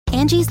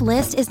Angie's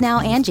List is now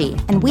Angie,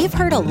 and we've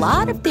heard a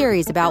lot of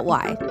theories about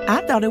why.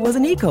 I thought it was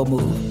an eco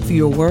move.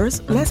 Fewer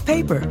words, less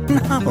paper.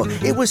 No,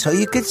 it was so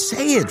you could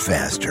say it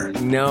faster.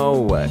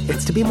 No,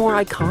 it's to be more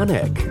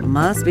iconic.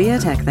 Must be a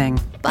tech thing.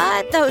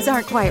 But those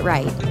aren't quite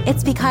right.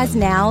 It's because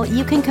now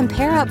you can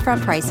compare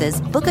upfront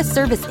prices, book a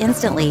service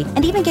instantly,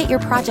 and even get your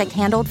project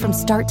handled from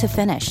start to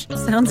finish.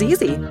 Sounds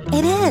easy.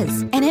 It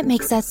is, and it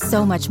makes us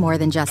so much more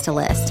than just a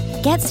list.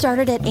 Get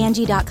started at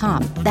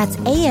Angie.com. That's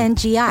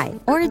ANGI,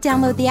 or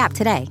download the app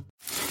today.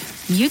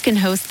 You can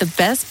host the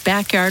best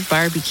backyard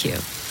barbecue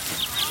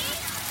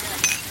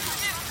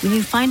when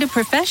you find a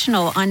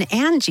professional on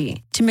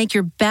Angie to make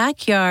your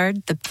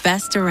backyard the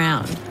best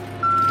around.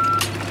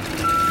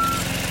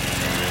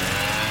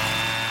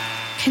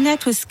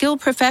 Connect with skilled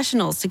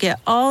professionals to get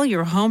all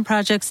your home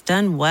projects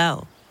done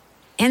well.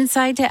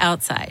 Inside to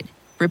outside,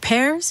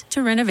 repairs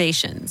to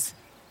renovations.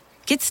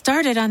 Get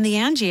started on the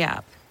Angie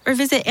app or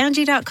visit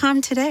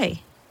Angie.com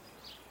today.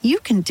 You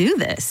can do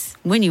this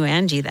when you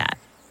Angie that.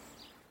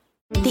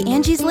 The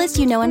Angie's List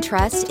you know and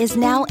trust is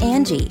now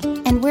Angie,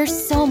 and we're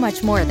so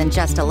much more than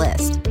just a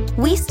list.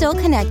 We still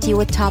connect you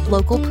with top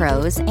local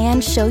pros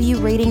and show you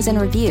ratings and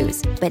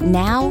reviews, but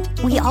now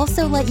we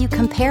also let you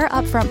compare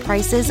upfront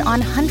prices on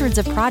hundreds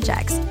of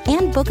projects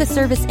and book a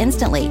service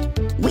instantly.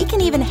 We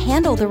can even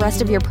handle the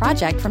rest of your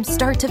project from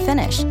start to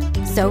finish.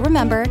 So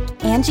remember,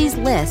 Angie's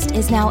List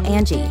is now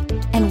Angie,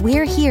 and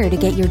we're here to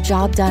get your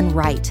job done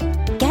right.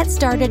 Get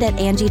started at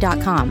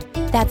Angie.com.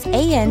 That's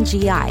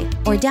ANGI,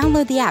 or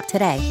download the app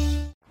today.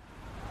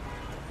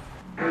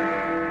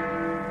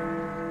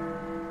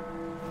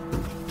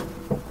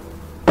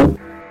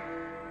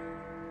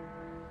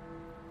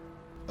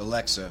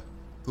 Alexa,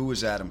 who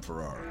is Adam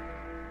Ferrara?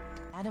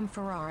 Adam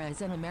Ferrara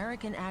is an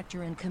American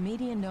actor and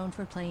comedian known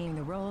for playing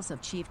the roles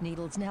of Chief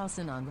Needles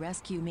Nelson on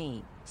Rescue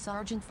Me,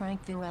 Sergeant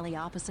Frank Fiorelli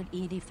opposite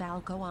Edie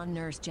Falco on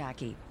Nurse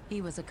Jackie.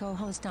 He was a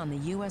co-host on the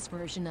U.S.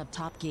 version of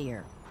Top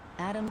Gear.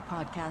 Adam's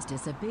podcast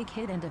is a big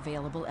hit and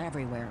available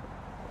everywhere.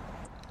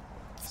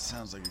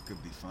 Sounds like it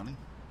could be funny.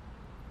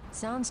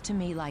 Sounds to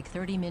me like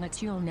 30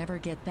 minutes you'll never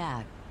get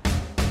back.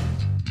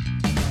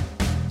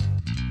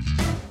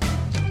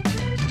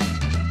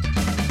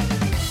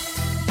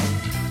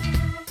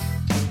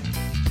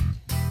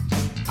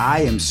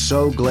 I am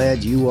so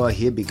glad you are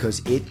here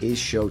because it is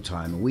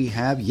showtime. We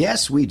have,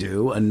 yes we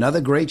do,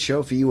 another great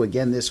show for you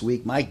again this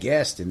week. My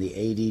guest in the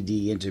ADD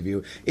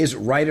interview is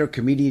writer,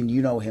 comedian.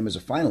 You know him as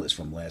a finalist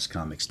from Last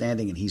Comic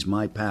Standing, and he's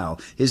my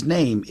pal. His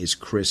name is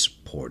Chris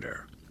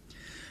Porter.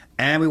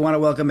 And we want to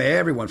welcome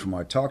everyone from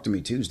our Talk to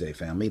Me Tuesday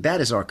family.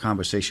 That is our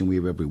conversation we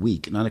have every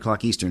week, 9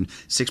 o'clock Eastern,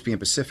 6 p.m.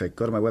 Pacific.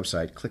 Go to my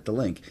website, click the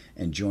link,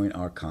 and join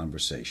our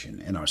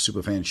conversation. And our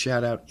superfan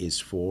shout-out is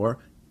for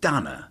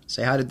Donna.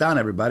 Say hi to Donna,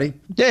 everybody.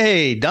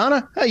 Hey,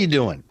 Donna. How you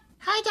doing?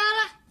 Hi,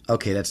 Donna.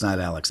 Okay, that's not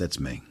Alex. That's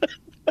me.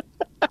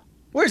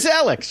 Where's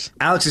Alex?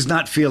 Alex is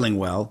not feeling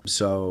well,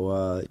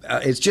 so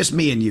it's just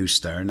me and you,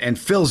 Stern. And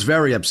Phil's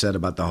very upset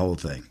about the whole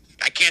thing.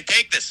 I can't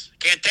take this.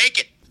 Can't take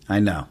it. I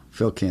know.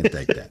 Phil can't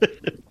take that.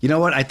 You know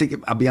what? I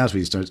think, I'll be honest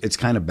with you, Stern, it's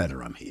kind of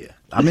better I'm here.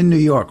 I'm in New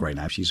York right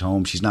now. She's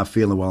home. She's not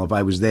feeling well. If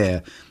I was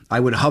there, I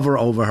would hover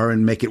over her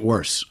and make it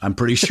worse. I'm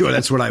pretty sure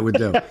that's what I would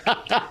do.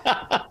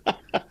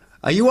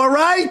 Are you all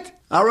right?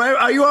 All right.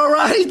 Are you all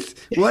right?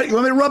 What? You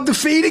want me to rub the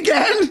feet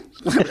again?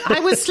 I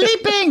was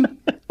sleeping.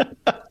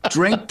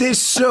 Drink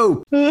this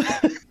soup.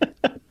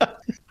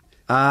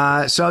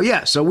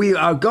 So we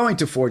are going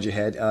to forge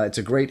ahead. It's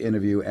a great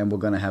interview, and we're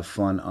going to have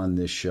fun on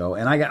this show.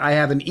 And I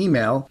have an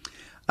email.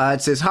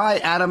 It says, "Hi,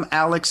 Adam,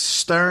 Alex,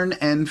 Stern,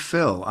 and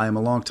Phil. I am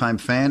a longtime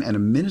fan and a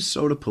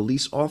Minnesota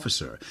police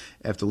officer.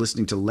 After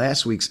listening to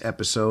last week's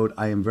episode,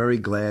 I am very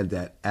glad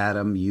that,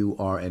 Adam, you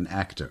are an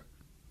actor."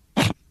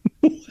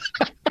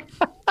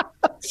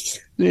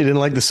 You didn't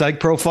like the psych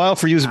profile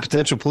for you as a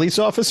potential police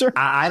officer?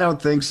 I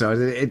don't think so.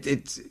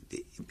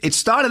 It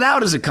started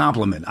out as a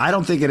compliment. I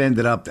don't think it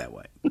ended up that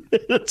way.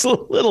 It's a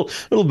little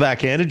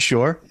backhanded,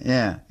 sure.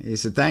 Yeah. He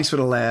said, "Thanks for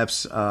the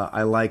laughs.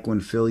 I like when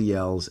Phil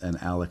yells, and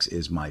Alex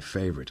is my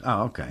favorite."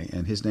 Oh, okay.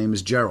 And his name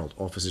is Gerald,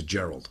 Officer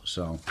Gerald.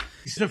 So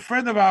He's a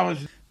friend of ours.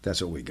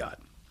 That's what we got.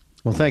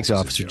 Well, thanks,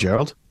 Officer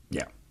Gerald.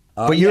 Yeah.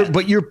 But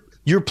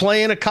you're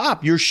playing a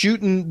cop. You're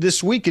shooting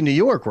this week in New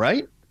York,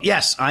 right?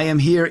 Yes, I am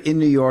here in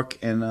New York,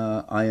 and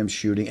I am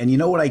shooting. And you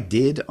know what I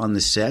did on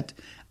the set?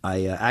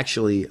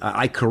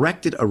 I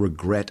corrected a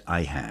regret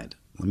I had.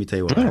 Let me tell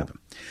you what happened.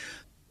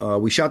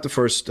 We shot the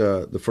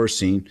first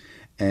scene,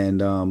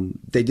 and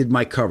they did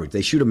my coverage.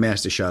 They shoot a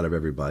master shot of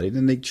everybody,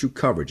 then they shoot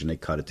coverage, and they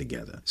cut it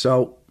together.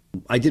 So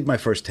I did my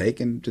first take,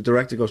 and the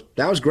director goes,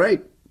 "That was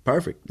great.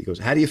 Perfect." He goes,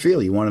 "How do you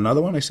feel? You want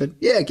another one?" I said,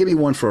 "Yeah, give me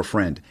one for a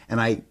friend."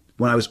 And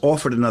when I was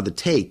offered another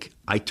take,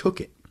 I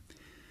took it.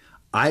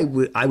 I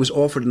was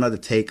offered another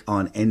take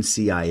on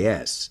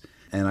NCIS,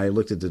 and I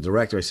looked at the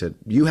director. I said,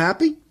 "You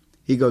happy?"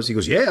 He goes,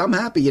 "Yeah, I'm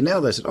happy. You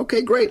nailed it." I said,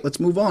 "Okay, great. Let's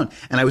move on."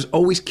 And I was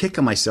always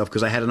kicking myself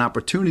because I had an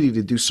opportunity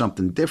to do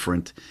something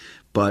different.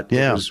 But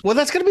yeah, well,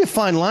 that's going to be a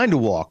fine line to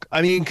walk.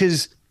 I mean,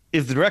 because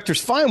if the director's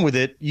fine with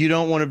it, you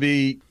don't want to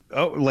be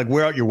like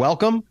wear out your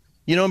welcome.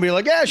 And be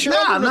like, yeah, sure.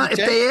 No,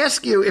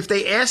 if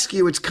they ask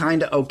you, it's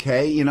kind of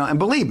okay, And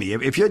believe me,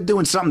 if you're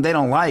doing something they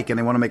don't like and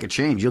they want to make a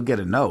change, you'll get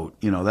a note.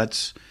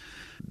 That's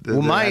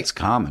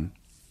common.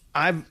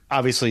 I've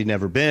obviously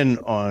never been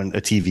on a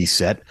TV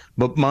set,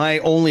 but my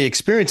only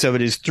experience of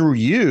it is through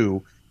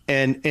you.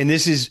 And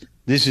this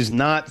is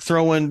not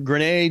throwing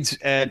grenades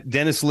at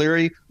Dennis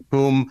Leary,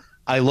 whom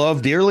I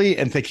love dearly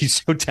and think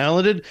he's so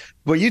talented.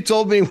 But you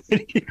told me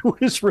when he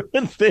was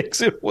running things,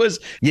 it was,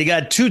 you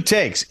got 2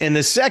 takes, and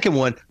the second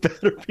one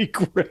better be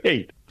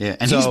great. Yeah,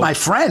 and he's my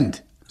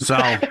friend. So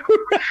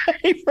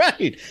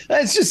right.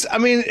 That's just,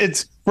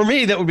 it's, for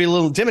me, that would be a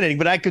little intimidating,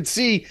 but I could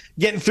see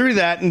getting through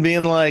that and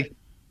being like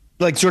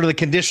sort of the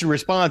conditioned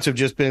response of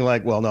just being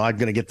like, well, no, I'm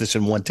going to get this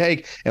in 1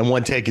 take, and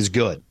 1 take is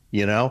good.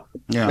 Yeah.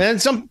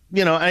 And some,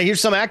 I hear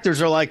some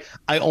actors are like,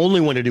 I only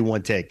want to do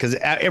 1 take because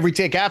every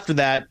take after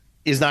that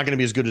is not going to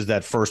be as good as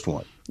that first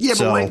one. Yeah,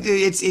 so, but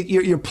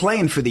you're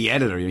playing for the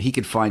editor. He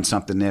could find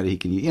something there that he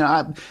can.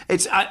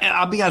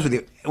 I'll be honest with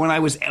you. When I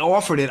was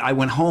offered it, I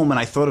went home and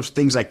I thought of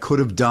things I could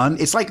have done.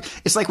 It's like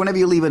whenever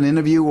you leave an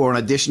interview or an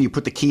audition, you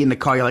put the key in the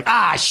car. You're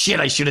like, shit,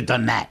 I should have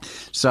done that.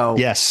 So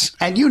yes,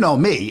 and you know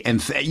me,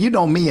 and you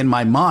know me in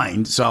my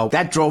mind. So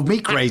that drove me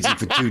crazy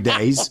for 2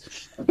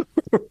 days.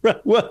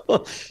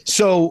 Well,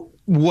 so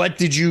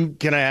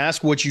can I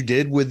ask what you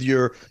did with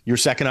your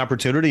second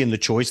opportunity and the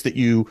choice that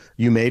you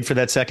made for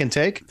that second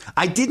take?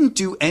 I didn't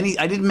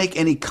make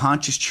any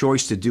conscious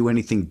choice to do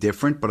anything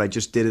different, but I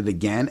just did it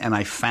again. And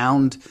I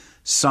found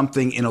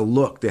something in a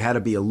look. There had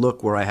to be a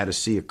look where I had to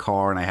see a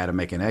car and I had to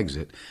make an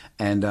exit.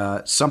 And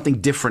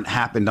something different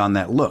happened on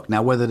that look.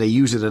 Now, whether they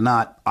use it or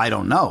not, I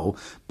don't know.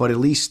 But at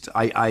least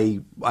I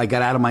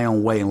got out of my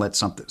own way and let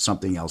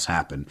something else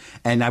happen.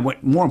 And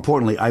more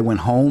importantly, I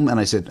went home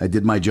and I said, I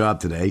did my job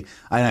today.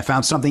 And I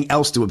found something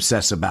else to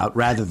obsess about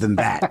rather than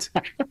that.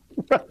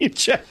 Right,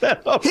 check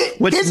that out.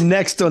 What's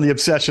next on the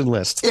obsession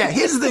list? Yeah,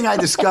 here's the thing I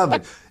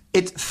discovered.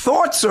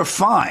 Thoughts are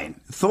fine.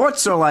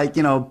 Thoughts are like,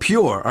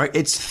 pure.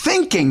 It's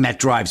thinking that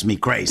drives me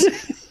crazy.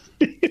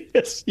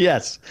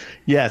 Yes.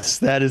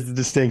 That is the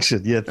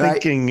distinction. Yeah,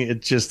 thinking, right?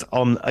 It's just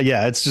all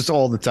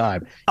the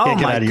time. Can't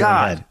get out of your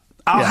head.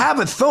 I'll have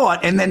a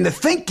thought, and then the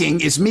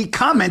thinking is me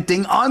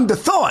commenting on the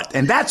thought,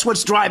 and that's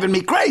what's driving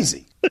me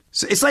crazy.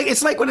 So it's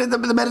like when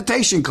the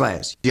meditation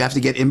class. You have to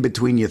get in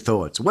between your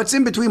thoughts. What's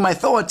in between my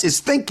thoughts is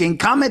thinking,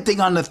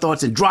 commenting on the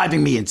thoughts, and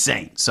driving me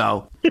insane.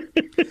 So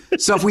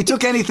if we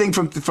took anything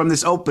from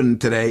this open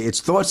today, it's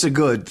thoughts are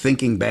good,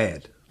 thinking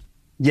bad.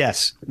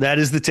 Yes, that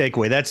is the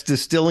takeaway. That's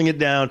distilling it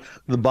down to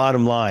the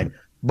bottom line.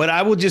 But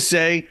I will just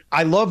say,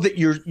 I love that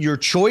your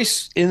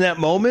choice in that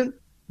moment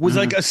was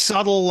like a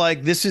subtle,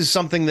 this is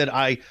something that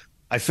I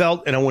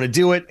felt and I want to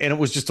do it. And it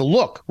was just a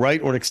look,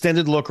 right? Or an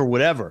extended look or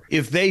whatever.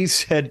 If they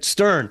said,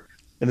 Stern,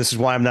 and this is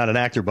why I'm not an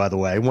actor, by the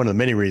way, one of the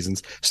many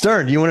reasons,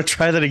 Stern, do you want to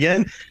try that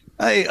again?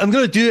 Hey, I'm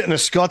going to do it in a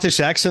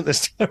Scottish accent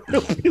this time.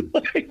 It'll be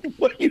like,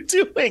 what are you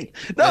doing?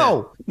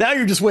 No, now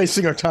you're just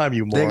wasting our time,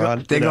 you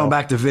moron. They're going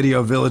back to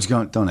Video Village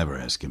going, don't ever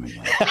ask him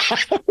again.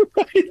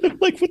 Right?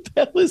 Like, what the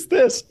hell is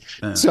this?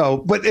 So,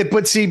 but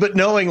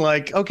knowing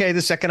okay,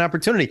 the second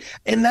opportunity.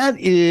 And that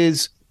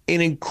is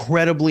an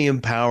incredibly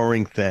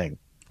empowering thing.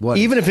 What?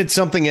 Even if it's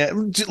something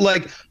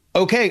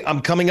okay,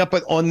 I'm coming up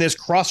on this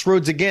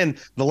crossroads again.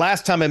 The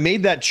last time I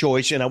made that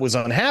choice and I was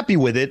unhappy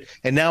with it,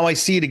 and now I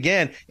see it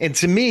again. And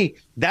to me,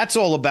 that's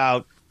all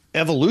about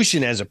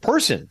evolution as a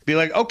person. Be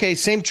like, okay,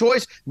 same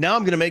choice. Now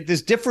I'm going to make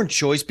this different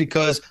choice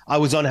because I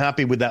was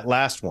unhappy with that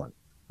last one.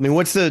 I mean,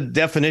 what's the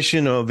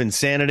definition of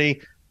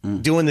insanity?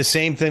 Doing the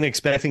same thing,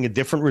 expecting a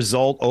different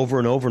result over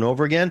and over and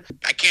over again.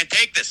 I can't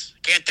take this.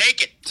 Can't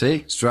take it. See,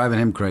 it's driving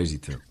him crazy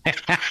too.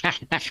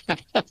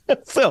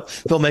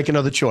 Phil, make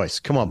another choice.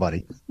 Come on,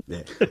 buddy.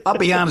 Yeah. I'll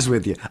be honest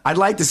with you. I'd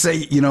like to say,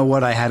 you know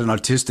what? I had an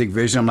artistic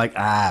vision. I'm like,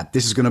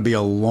 this is going to be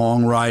a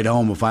long ride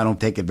home if I don't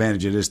take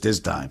advantage of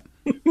this time.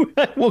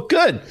 Well,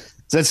 good.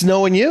 That's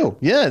knowing you.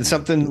 Yeah, it's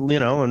something,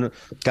 and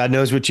God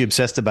knows what you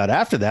obsessed about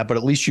after that, but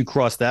at least you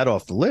crossed that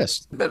off the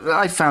list. But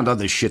I found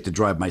other shit to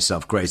drive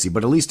myself crazy,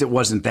 but at least it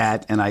wasn't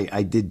that, and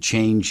I did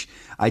change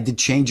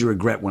a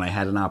regret when I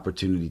had an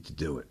opportunity to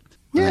do it.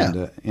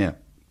 Yeah. And,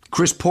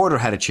 Chris Porter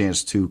had a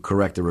chance to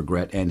correct a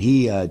regret, and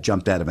he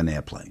jumped out of an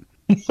airplane.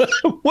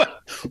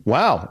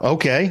 Wow.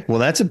 Okay. Well,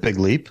 that's a big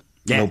leap.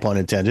 Yeah. No pun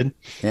intended.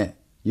 Yeah.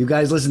 You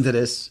guys listen to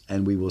this,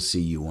 and we will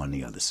see you on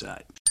the other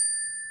side.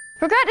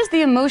 Regret is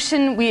the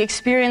emotion we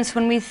experience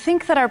when we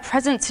think that our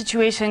present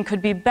situation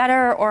could be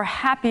better or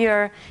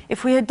happier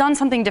if we had done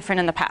something different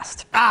in the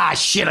past.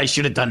 Shit, I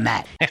should have done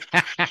that.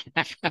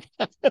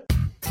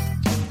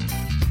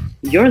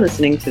 You're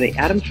listening to the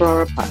Adam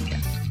Ferrara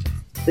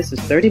Podcast. This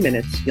is 30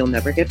 minutes you'll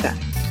never get back.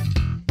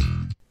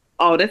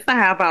 Oh, this is a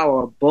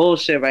half-hour of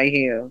bullshit right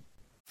here.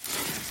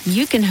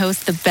 You can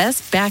host the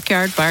best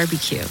backyard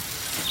barbecue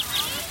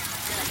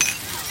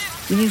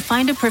when you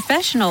find a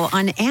professional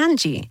on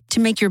Angie to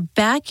make your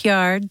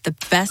backyard the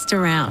best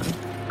around.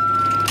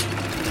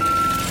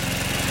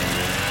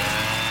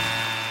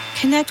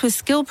 Connect with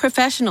skilled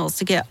professionals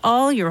to get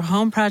all your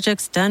home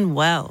projects done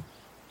well.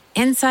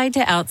 Inside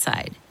to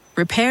outside,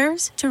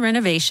 repairs to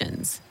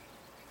renovations.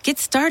 Get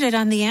started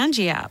on the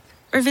Angie app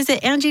or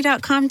visit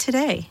Angie.com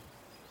today.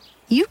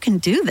 You can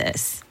do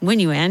this when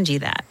you Angie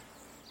that.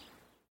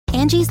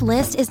 Angie's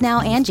List is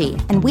now Angie,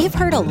 and we've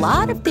heard a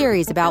lot of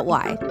theories about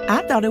why.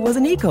 I thought it was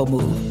an eco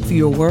move.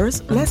 Fewer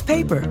words, less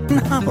paper.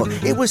 No,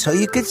 it was so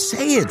you could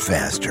say it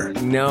faster.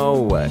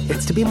 No,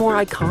 it's to be more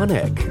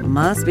iconic.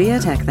 Must be a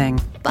tech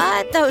thing.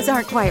 But those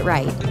aren't quite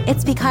right.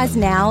 It's because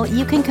now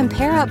you can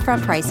compare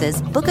upfront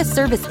prices, book a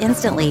service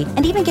instantly,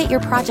 and even get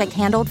your project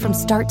handled from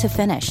start to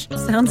finish.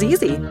 Sounds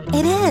easy.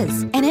 It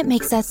is, and it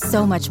makes us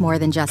so much more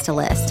than just a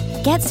list.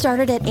 Get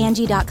started at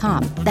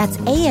Angie.com. That's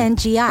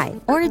ANGI,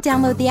 or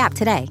download the app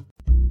today.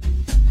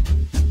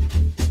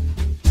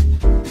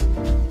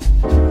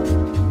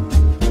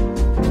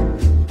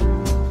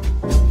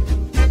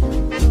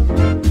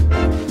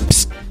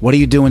 What are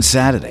you doing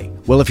Saturday?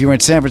 Well, if you're in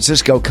San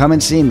Francisco, come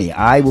and see me.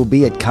 I will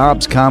be at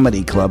Cobb's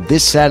Comedy Club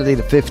this Saturday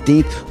the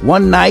 15th.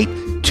 One night,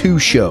 2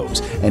 shows.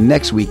 And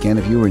next weekend,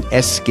 if you're in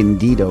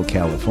Escondido,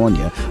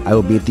 California, I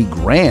will be at the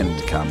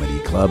Grand Comedy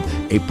Club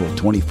April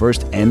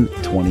 21st and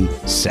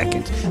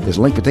 22nd. There's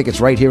a link for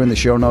tickets right here in the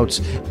show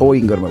notes, or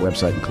you can go to my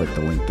website and click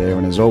the link there.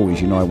 And as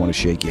always, you know I want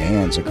to shake your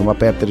hand, so come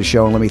up after the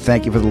show and let me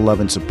thank you for the love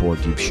and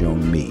support you've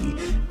shown me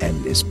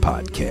and this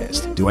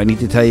podcast. Do I need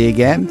to tell you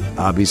again?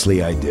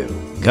 Obviously I do.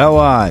 Go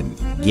on,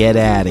 get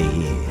out of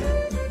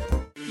here.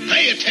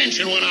 Pay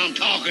attention when I'm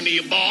talking to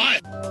you, boy.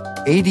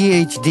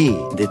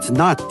 ADHD, it's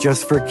not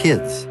just for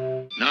kids.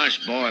 Nice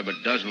boy, but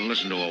doesn't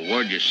listen to a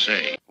word you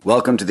say.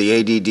 Welcome to the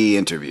ADD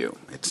interview.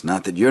 It's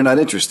not that you're not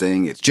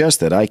interesting, it's just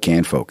that I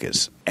can't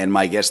focus. And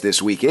my guest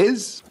this week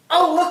is...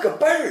 Oh, look, a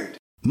bird!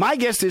 My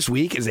guest this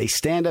week is a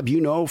stand-up you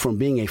know from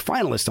being a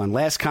finalist on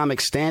Last Comic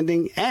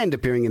Standing and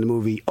appearing in the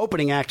movie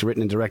Opening Act,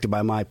 written and directed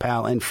by my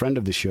pal and friend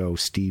of the show,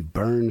 Steve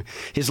Byrne.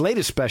 His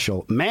latest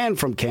special, Man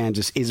from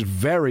Kansas, is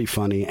very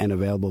funny and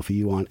available for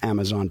you on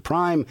Amazon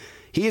Prime.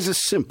 He is a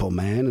simple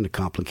man in a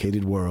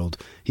complicated world.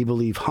 He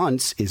believes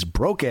Hunt's is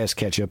broke-ass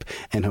ketchup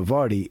and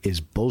Havarti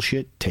is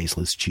bullshit,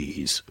 tasteless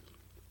cheese.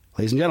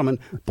 Ladies and gentlemen,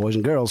 boys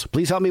and girls,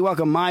 please help me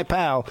welcome my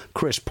pal,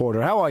 Chris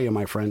Porter. How are you,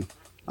 my friend?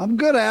 I'm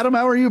good, Adam.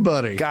 How are you,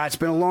 buddy? God, it's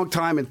been a long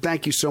time, and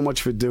thank you so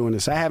much for doing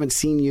this. I haven't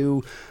seen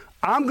you,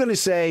 I'm going to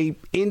say,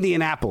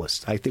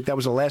 Indianapolis. I think that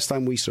was the last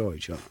time we saw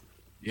each other.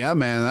 Yeah,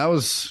 man. I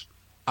was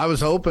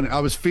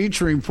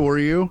featuring for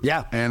you.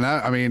 Yeah. And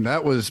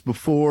that was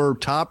before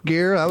Top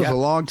Gear. That was a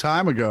long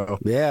time ago.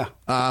 Yeah.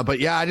 But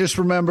yeah, I just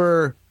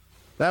remember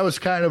that was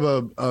kind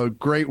of a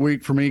great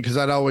week for me because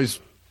I'd always,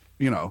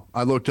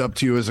 I looked up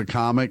to you as a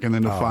comic, and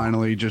then to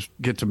finally just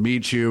get to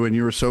meet you, and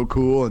you were so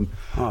cool. And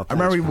I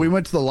remember we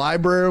went to the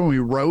library and we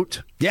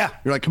wrote. Yeah.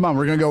 You're like, come on,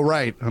 we're going to go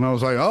write. And I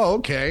was like, oh,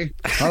 okay.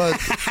 I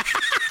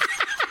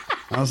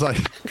was like,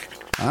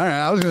 all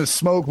right, I was going to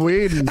smoke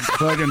weed and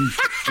fucking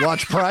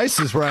watch Price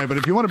is Right. But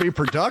if you want to be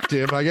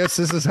productive, I guess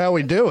this is how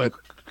we do it.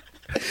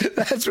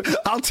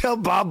 I'll tell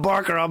Bob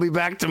Barker I'll be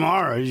back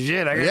tomorrow.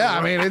 Shit.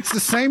 It's the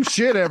same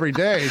shit every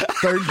day.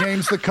 3rd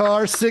game's the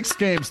car, 6th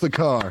game's the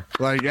car.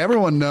 Like,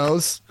 everyone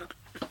knows.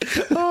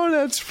 Oh,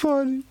 that's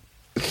funny.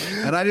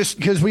 And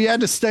because we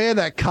had to stay in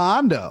that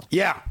condo.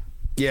 Yeah.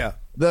 Yeah.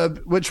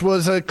 Which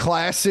was a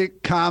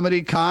classic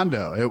comedy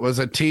condo. It was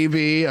a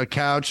TV, a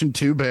couch, and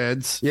 2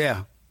 beds.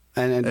 Yeah.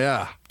 And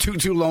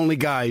two lonely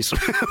guys.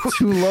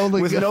 Two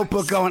lonely with guys. a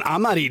notebook going,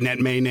 I'm not eating that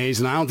mayonnaise,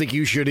 and I don't think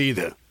you should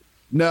either.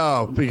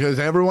 No, because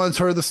everyone's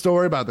heard the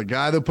story about the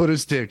guy that put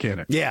his dick in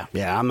it. Yeah,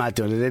 I'm not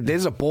doing it.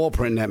 There's a ball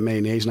print in that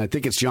mayonnaise, and I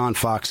think it's John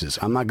Fox's.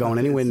 I'm not going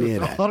anywhere near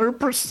that.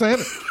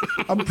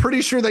 100%. I'm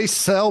pretty sure they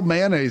sell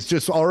mayonnaise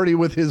just already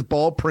with his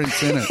ball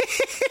prints in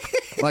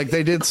it. Like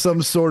they did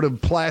some sort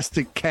of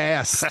plastic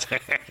cast.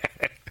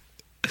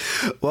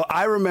 Well,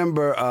 I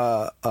remember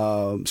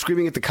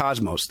Screaming at the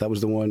Cosmos. That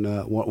was the one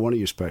of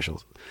your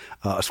specials.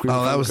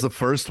 That was the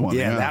first one.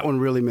 Yeah, that one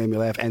really made me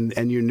laugh.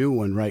 And your new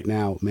one right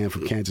now, Man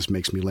from Kansas,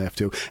 makes me laugh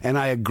too. And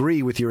I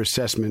agree with your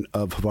assessment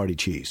of Havarti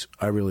cheese.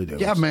 I really do.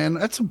 Yeah, man,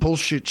 that's a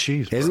bullshit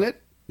cheese, bro. Isn't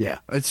it? Yeah.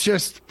 It's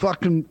just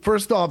fucking,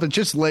 first off, it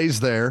just lays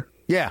there.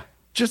 Yeah.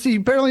 Just you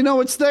barely know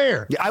it's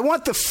there. Yeah, I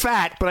want the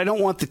fat, but I don't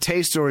want the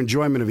taste or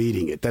enjoyment of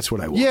eating it. That's what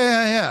I want.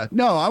 Yeah.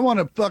 No, I want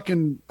to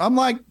fucking, I'm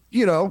like,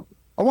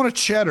 I want a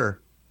cheddar.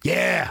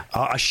 Yeah,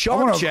 a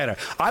sharp cheddar.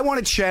 I want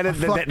a cheddar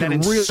that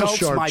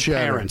insults my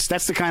parents.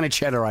 That's the kind of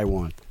cheddar I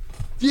want.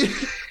 Yeah.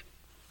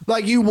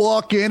 Like you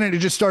walk in and it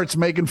just starts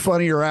making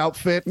fun of your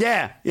outfit.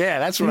 Yeah,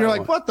 that's what and you're I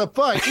like, want. What the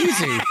fuck?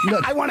 Easy.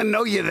 I want to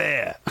know you're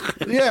there.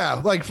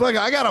 Yeah, like fuck,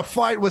 I got to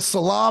fight with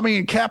salami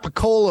and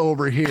capicola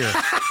over here.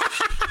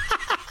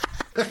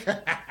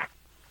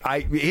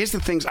 Here's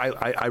the things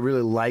I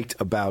really liked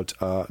about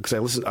because I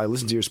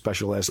listened to your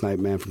special last night,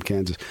 Man from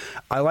Kansas.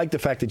 I like the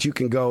fact that you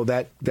can go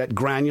that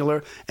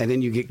granular and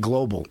then you get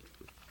global.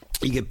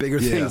 You get bigger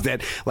things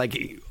that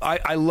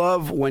I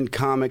love when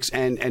comics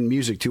and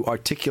music too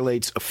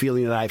articulates a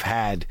feeling that I've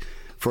had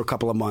for a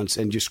couple of months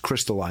and just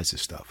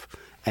crystallizes stuff.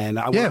 And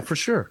for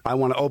sure. I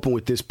want to open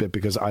with this bit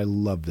because I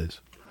love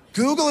this.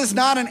 Google is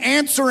not an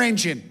answer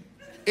engine.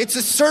 It's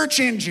a search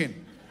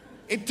engine.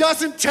 It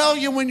doesn't tell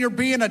you when you're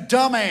being a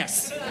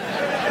dumbass.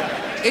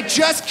 It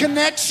just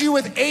connects you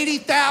with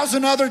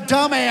 80,000 other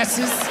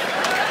dumbasses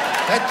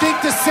that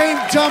think the same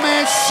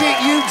dumbass shit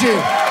you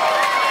do.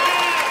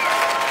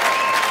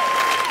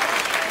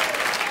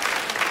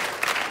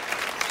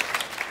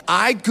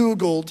 I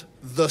Googled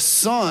the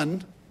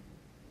sun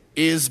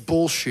is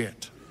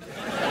bullshit.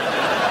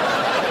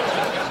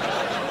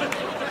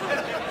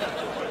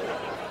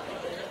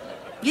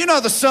 You know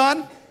the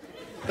sun,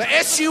 the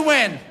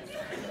S-U-N,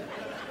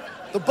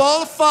 the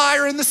ball of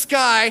fire in the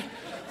sky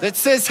that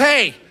says,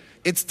 hey,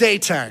 it's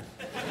daytime.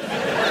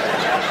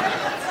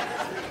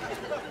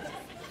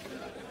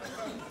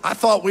 I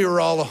thought we were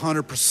all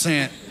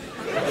 100%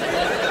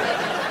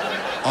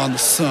 on the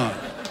sun.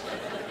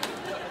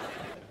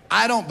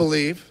 I don't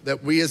believe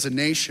that we as a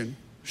nation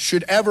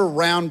should ever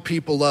round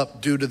people up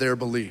due to their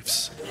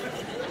beliefs.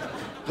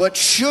 But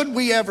should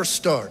we ever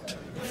start,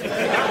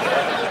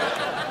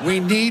 we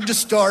need to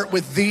start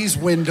with these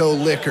window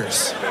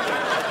lickers.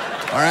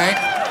 All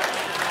right?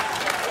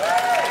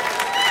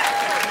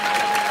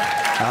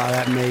 Oh,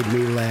 that made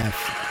me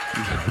laugh.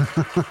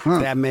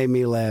 That made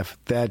me laugh.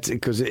 That's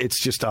because it's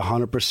just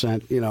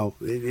 100%. You know,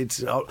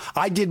 it's.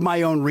 I did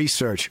my own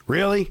research.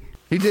 Really?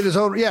 He did his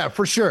own. Yeah,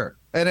 for sure.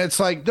 And it's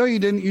like, no, you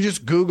didn't. You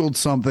just Googled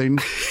something.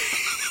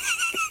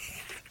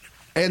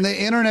 And the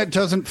internet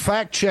doesn't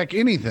fact check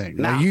anything.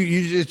 No.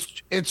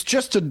 It's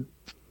just a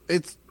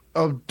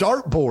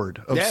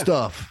dartboard of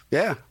stuff.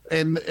 Yeah.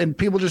 And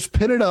people just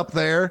pin it up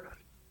there.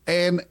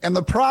 And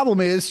the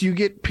problem is you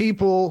get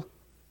people,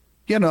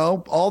 you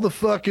know, all the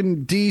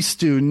fucking D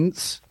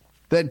students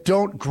that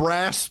don't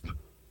grasp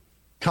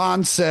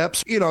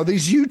concepts. You know,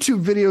 these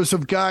YouTube videos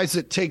of guys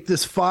that take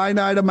this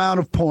finite amount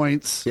of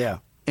points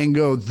and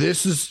go,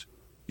 this is,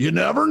 you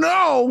never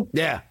know.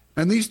 Yeah.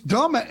 And these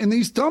dumb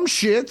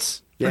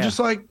shits are just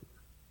like,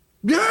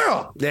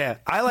 yeah. Yeah.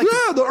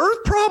 The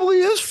earth probably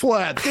is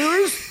flat.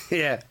 There is.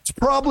 It's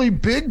probably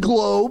big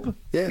globe.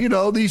 Yeah. You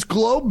know, these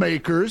globe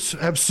makers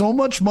have so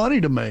much money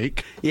to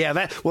make. Yeah,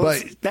 that's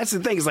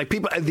the thing. Is like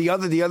people. The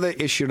other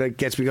issue that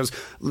gets me goes.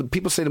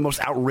 People say the most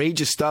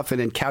outrageous stuff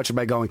and then couch it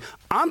by going,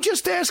 "I'm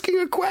just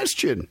asking a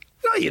question."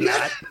 No, you're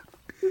not.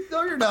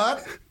 No, you're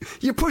not.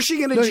 You're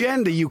pushing an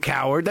agenda, you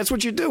coward. That's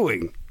what you're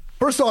doing.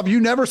 First off, you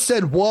never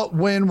said what,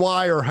 when,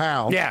 why, or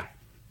how. Yeah.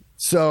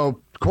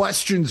 So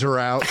questions are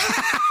out.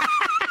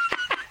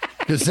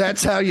 Because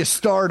that's how you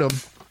start them.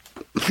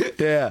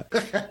 Yeah.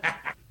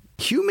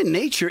 Human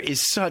nature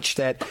is such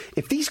that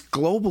if these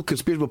global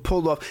conspiracies were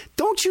pulled off,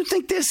 don't you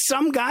think there's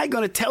some guy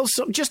going to tell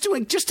just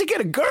to get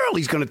a girl?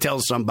 He's going to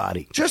tell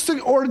somebody.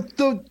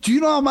 Do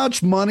you know how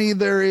much money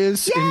there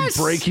is in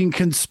breaking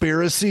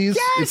conspiracies?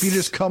 Yes. If you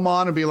just come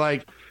on and be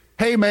like,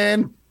 "Hey,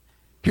 man,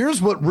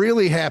 here's what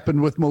really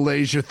happened with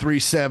Malaysia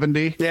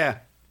 370." Yeah.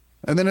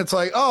 And then it's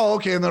like, oh,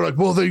 okay. And they're like,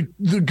 well, the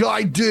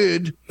guy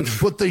did,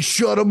 but they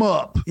shut him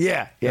up.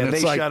 Yeah. And they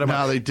it's like, shut him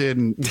up. No, they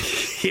didn't.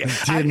 Yeah.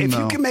 If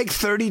you can make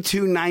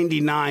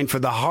 $32.99 for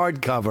the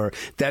hardcover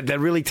that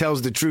really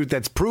tells the truth,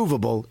 that's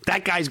provable,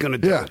 that guy's going to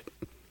do it.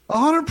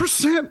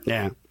 100%.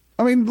 Yeah.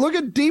 I mean, look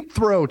at Deep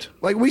Throat.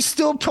 Like, we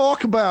still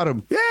talk about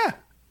him. Yeah.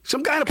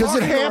 Some guy in a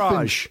parking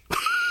garage.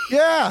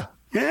 Yeah.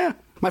 Yeah.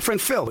 My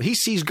friend Phil, he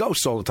sees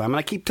ghosts all the time, and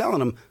I keep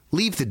telling him,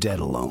 leave the dead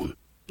alone.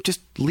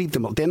 Just leave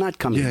them alone. They're not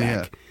coming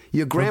back. Yeah.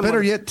 Your grandma. Or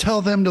better yet,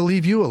 tell them to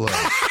leave you alone.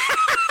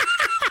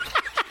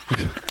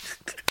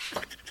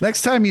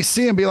 Next time you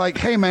see him, be like,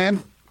 "Hey,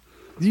 man,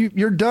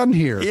 you're done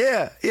here."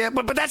 Yeah.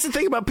 But that's the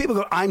thing about people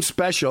go, "I'm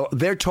special."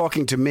 They're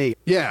talking to me.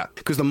 Yeah.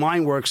 Because the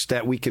mind works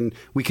that we can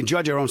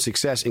judge our own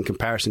success in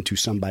comparison to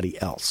somebody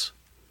else.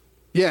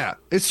 Yeah.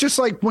 It's just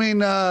like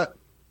when, I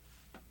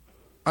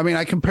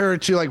compare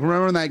it to, like,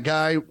 remember when that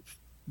guy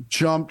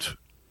jumped,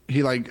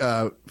 he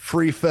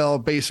free fell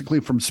basically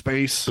from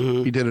space.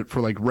 Mm-hmm. He did it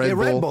for like Red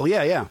Bull. Red Bull,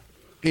 yeah.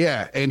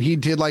 Yeah, and he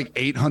did like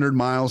 800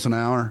 miles an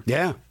hour.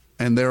 Yeah.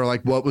 And they were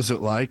like, what was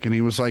it like? And he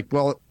was like,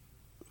 well,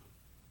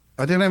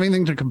 I didn't have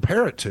anything to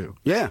compare it to.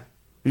 Yeah.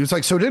 He was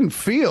like, so it didn't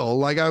feel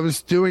like I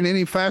was doing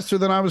any faster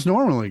than I was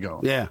normally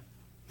going. Yeah.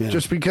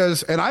 Just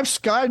because, and I've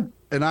skydiving.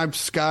 I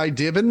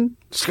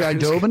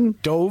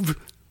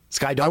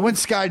went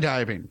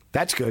skydiving.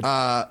 That's good.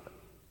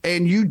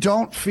 And you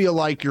don't feel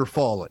like you're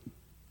falling.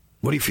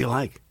 What do you feel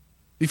like?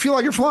 You feel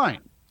like you're flying.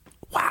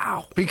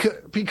 Wow.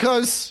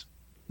 Because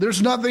there's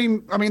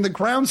nothing, the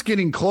ground's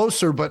getting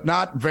closer, but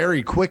not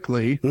very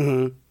quickly,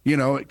 you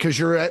know, because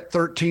you're at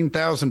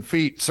 13,000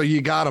 feet, so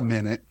you got a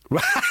minute.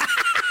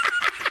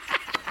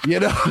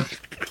 You know?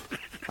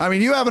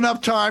 You have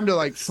enough time to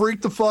like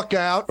freak the fuck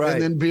out and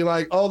then be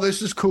like, oh,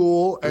 this is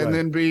cool. And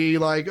then be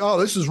like, oh,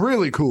 this is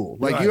really cool.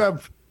 Like you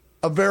have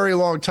a very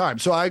long time.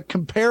 So I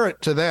compare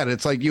it to that.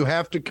 It's like you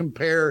have to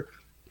compare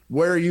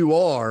where you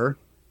are.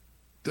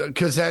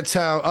 Because that's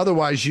how,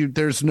 otherwise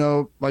there's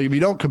no, like, if you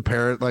don't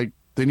compare it, like,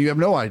 then you have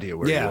no idea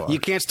where you are. Yeah, you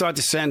can't start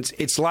to sense,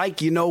 it's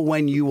like, you know,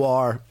 when you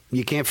are,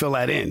 you can't fill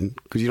that in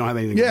because you don't have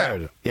anything to compare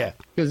to. Yeah.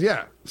 Because,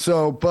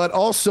 so, but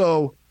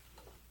also,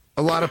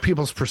 a lot of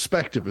people's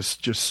perspective is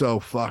just so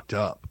fucked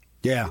up.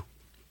 Yeah.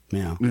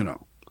 You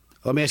know.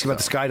 Let me ask you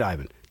about the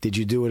skydiving. Did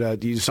you do it?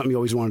 Something you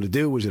always wanted to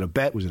do? Was it a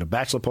bet? Was it a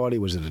bachelor party?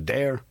 Was it a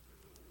dare?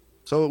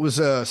 So it was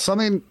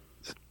something.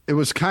 It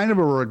was kind of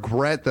a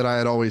regret that I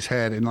had always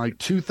had in like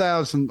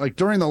 2000, like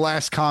during the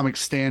last Comic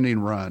Standing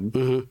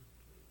run.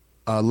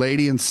 A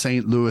lady in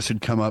St. Louis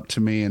had come up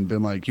to me and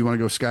been like, "You want to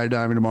go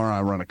skydiving tomorrow?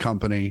 I run a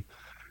company."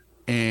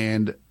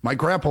 And my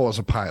grandpa was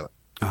a pilot.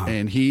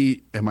 And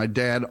my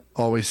dad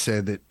always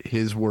said that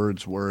his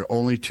words were,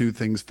 only two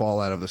things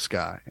fall out of the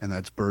sky, and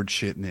that's bird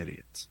shit and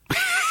idiots.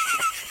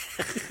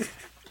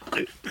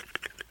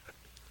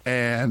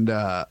 And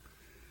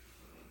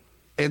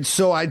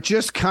so I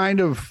just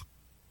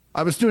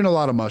I was doing a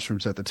lot of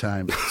mushrooms at the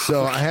time.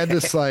 So I had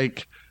this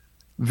like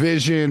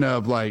vision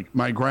of like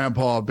my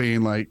grandpa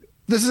being like,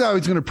 this is how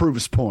he's going to prove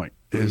his point,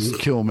 is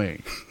kill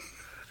me.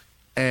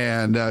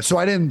 And so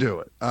I didn't do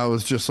it. I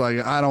was just like,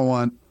 I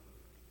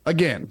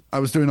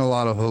was doing a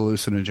lot of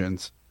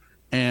hallucinogens.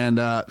 And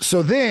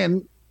so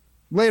then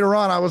later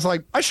on, I was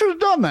like, I should have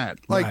done that.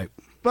 Like,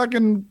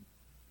 fucking,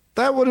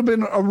 that would have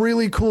been a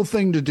really cool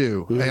thing to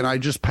do. And I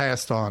just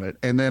passed on it.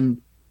 And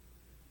then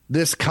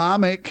this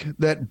comic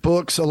that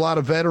books a lot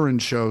of veteran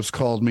shows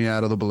called me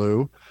out of the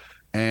blue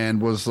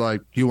and was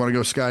like, you want to go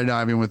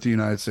skydiving with the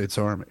United States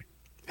Army?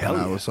 Hell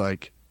and yeah. I was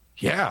like,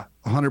 yeah,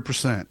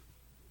 100%.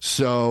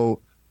 So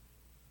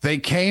they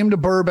came to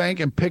Burbank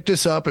and picked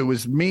us up. It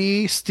was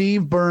me,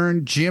 Steve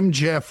Byrne, Jim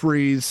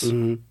Jeffries,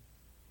 one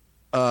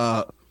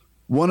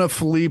of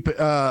Felipe,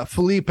 not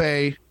Felipe,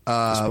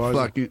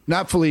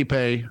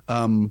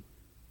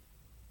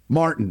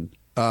 Martin,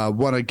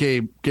 one of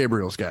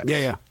Gabriel's guys.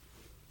 Yeah.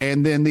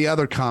 And then the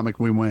other comic,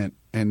 we went,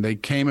 and they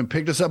came and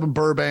picked us up in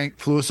Burbank,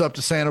 flew us up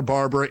to Santa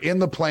Barbara in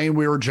the plane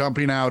we were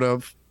jumping out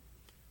of.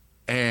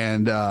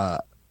 And I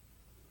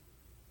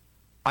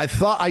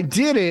thought I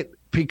did it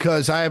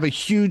because I have a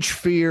huge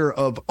fear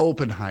of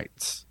open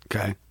heights.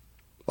 Okay.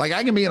 Like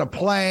I can be in a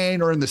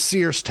plane or in the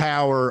Sears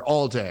Tower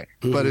all day,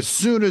 but as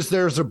soon as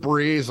there's a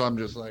breeze, I'm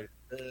just like,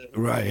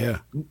 right, yeah.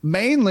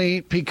 Mainly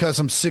because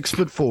I'm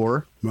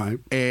 6'4", right,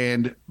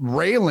 and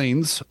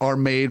railings are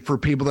made for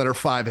people that are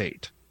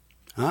 5'8".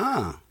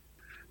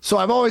 So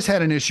I've always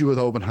had an issue with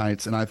open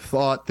heights, and I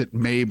thought that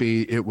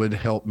maybe it would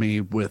help me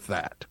with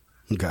that.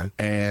 Okay.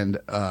 And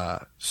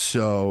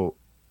so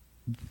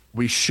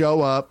we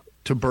show up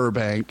to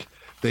Burbank.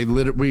 They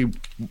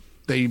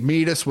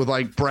meet us with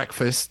like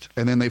breakfast,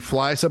 and then they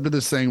fly us up to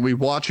this thing. We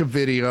watch a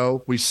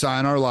video. We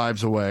sign our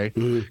lives away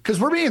because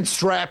we're being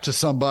strapped to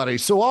somebody.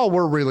 So all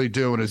we're really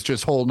doing is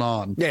just holding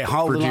on. Yeah,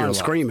 holding on,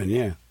 screaming.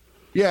 Yeah.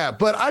 Yeah,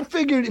 but I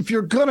figured if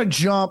you're gonna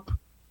jump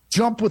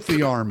with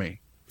the Army.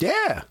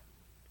 Yeah.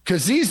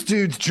 Because these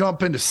dudes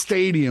jump into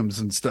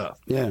stadiums and stuff.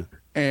 Yeah.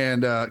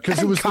 And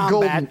because it was combat, the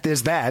Golden.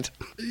 There's that.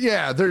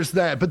 Yeah, there's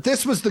that. But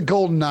this was the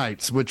Golden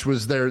Knights, which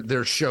was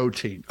their show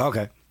team.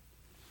 Okay.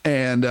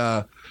 And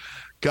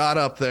got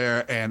up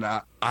there, and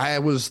I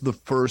was the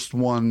first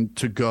one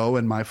to go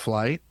in my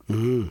flight.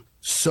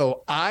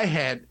 So I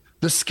had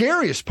the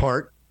scariest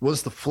part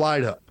was the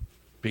flight up,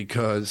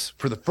 because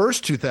for the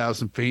first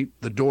 2,000 feet,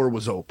 the door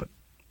was open.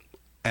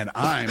 And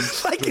I'm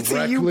like it's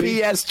a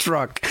UPS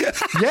truck.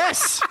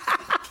 Yes.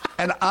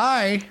 And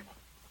I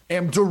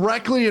am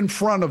directly in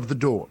front of the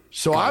door.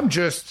 So I'm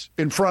just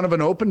in front of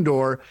an open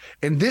door.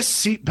 And this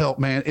seatbelt,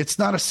 man, it's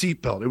not a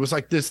seatbelt. It was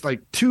like this, like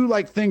two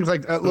like things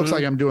like it looks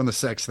like I'm doing the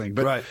sex thing.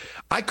 But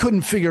I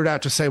couldn't figure it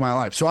out to save my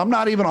life. So I'm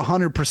not even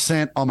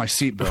 100% on my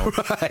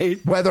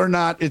seatbelt, whether or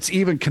not it's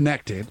even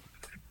connected.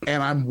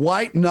 And I'm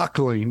white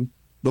knuckling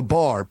the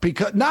bar,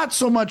 because not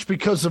so much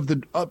because of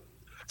the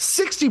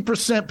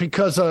 60%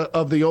 because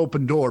of the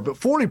open door, but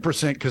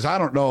 40% because I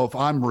don't know if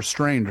I'm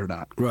restrained or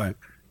not. Right.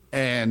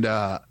 And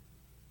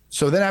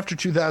so then after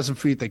 2,000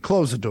 feet, they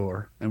close the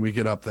door, and we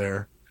get up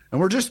there,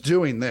 and we're just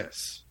doing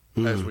this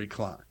as we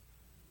climb.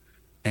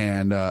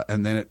 And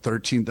then at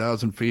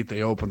 13,000 feet,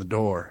 they open the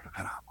door,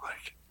 and I'm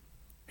like,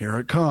 here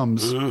it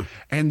comes.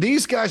 And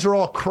these guys are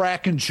all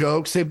cracking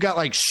jokes. They've got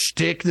like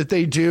shtick that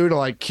they do to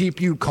like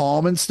keep you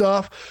calm and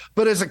stuff.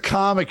 But as a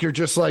comic, you're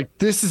just like,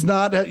 this is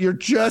not, you're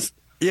just,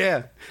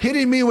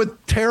 hitting me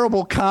with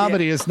terrible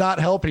comedy is not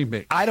helping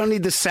me. I don't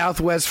need the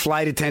Southwest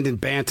flight attendant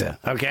banter,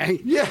 okay?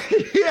 Yeah,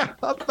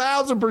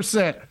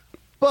 1,000%.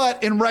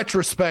 But in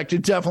retrospect,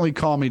 it definitely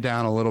calmed me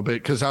down a little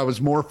bit because I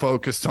was more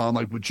focused on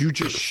like, would you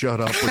just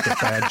shut up with the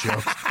bad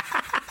jokes?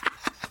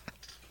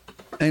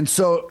 And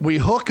so we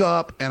hook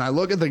up, and I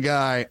look at the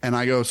guy, and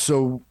I go,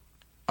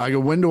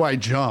 when do I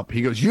jump?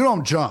 He goes, you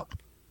don't jump.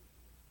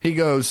 He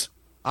goes,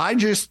 I'm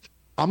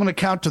going to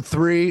count to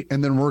 3,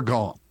 and then we're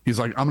gone. He's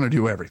like, I'm going to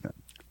do everything.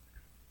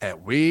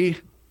 And we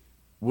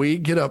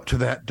get up to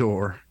that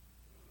door,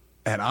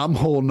 and I'm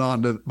holding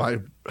on to my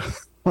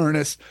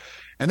harness,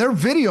 and they're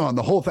videoing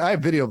the whole thing. I have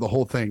video of the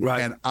whole thing,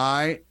 and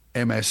I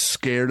am as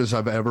scared as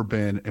I've ever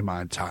been in my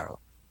entire life.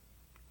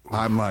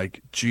 I'm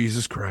like,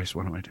 Jesus Christ,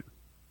 what am I doing?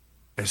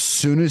 As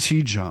soon as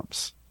he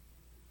jumps,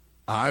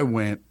 I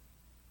went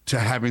to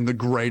having the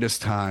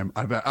greatest time.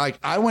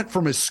 I went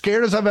from as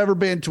scared as I've ever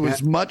been to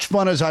as much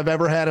fun as I've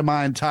ever had in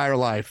my entire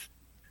life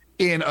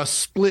in a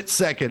split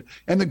second.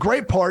 And the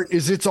great part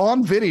is it's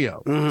on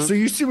video. So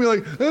you see me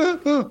like,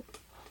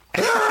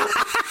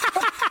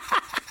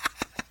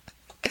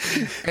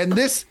 and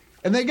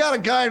they got a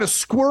guy in a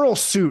squirrel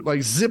suit,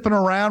 like zipping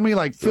around me,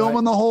 like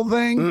filming the whole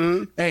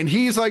thing. And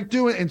he's like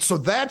doing, and so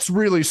that's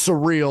really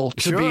surreal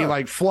to be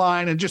like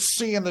flying and just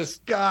seeing this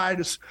guy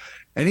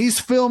and he's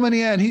filming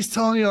you and he's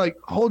telling you like,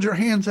 hold your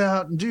hands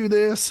out and do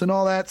this and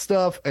all that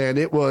stuff. And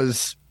it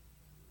was,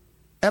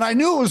 and I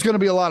knew it was going to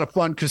be a lot of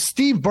fun because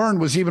Steve Byrne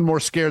was even more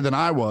scared than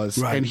I was.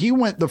 Right. And he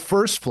went the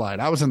first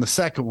flight. I was in the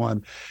second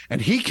one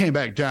and he came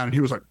back down and he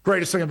was like,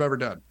 greatest thing I've ever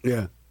done.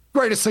 Yeah.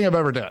 Greatest thing I've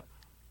ever done.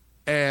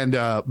 And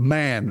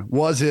man,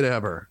 was it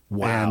ever.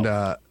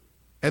 Wow.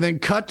 And then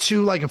cut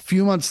to like a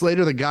few months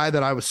later, the guy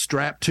that I was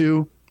strapped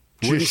to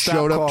just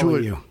showed up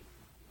to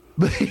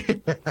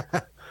it.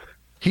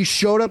 He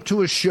showed up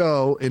to a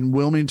show in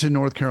Wilmington,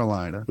 North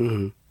Carolina.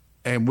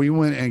 And we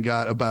went and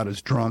got about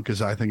as drunk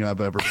as I think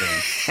I've ever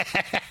been.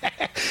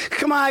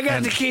 Come on, I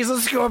got the keys.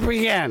 Let's go up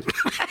again.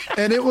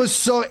 And it was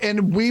so,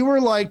 and we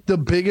were like the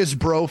biggest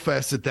bro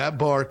fest at that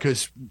bar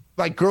because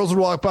like girls would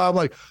walk by. I'm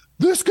like,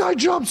 this guy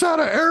jumps out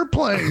of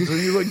airplanes.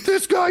 And you're like,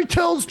 this guy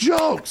tells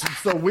jokes. And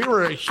so we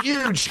were a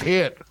huge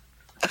hit.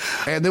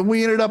 And then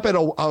we ended up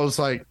I was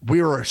like,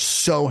 we were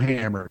so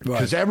hammered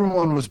because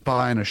everyone was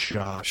buying a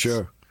shot.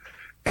 Sure.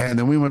 And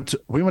then we went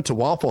to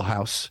Waffle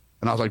House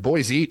and I was like,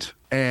 boys, eat.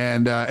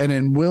 And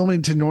in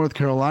Wilmington, North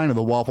Carolina,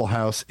 the Waffle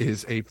House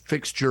is a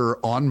fixture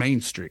on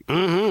Main Street.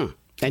 And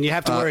you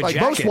have to wear a like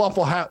jacket. Most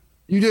Waffle House,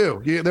 you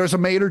do. There's a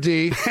maitre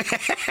d'.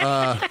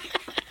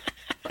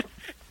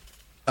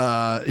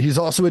 He's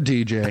also a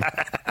DJ.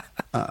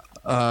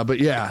 But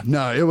yeah,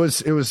 no, it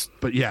was,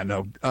 but yeah,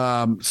 no,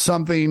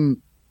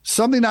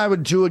 something I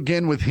would do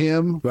again with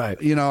him. Right.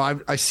 You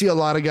know, I see a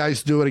lot of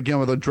guys do it again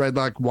with a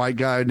dreadlock white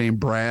guy named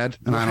Brad,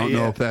 and I don't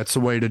know if that's the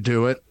way to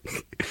do it.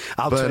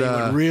 I'll tell you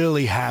what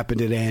really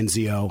happened at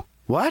Anzio.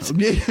 What?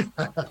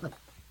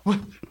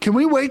 Can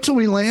we wait till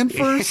we land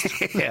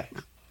first? Yeah.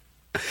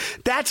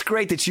 That's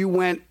great that you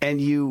went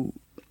and you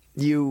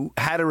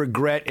had a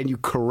regret and you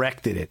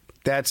corrected it.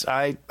 That's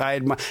I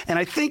admire, and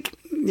I think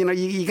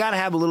you got to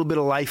have a little bit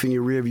of life in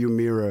your rearview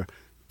mirror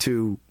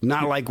to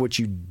not like what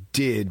you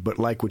did, but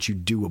like what you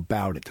do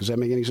about it. Does that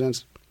make any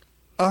sense?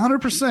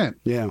 100%.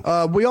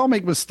 Yeah. We all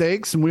make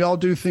mistakes, and we all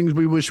do things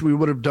we wish we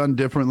would have done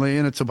differently.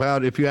 And it's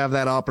about if you have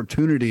that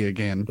opportunity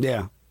again.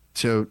 Yeah.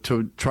 To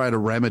try to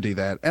remedy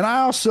that. And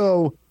I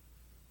also,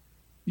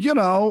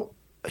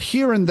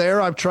 here and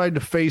there, I've tried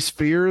to face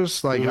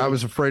fears. Like I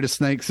was afraid of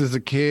snakes as a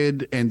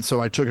kid, and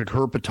so I took a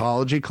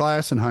herpetology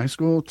class in high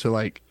school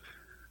to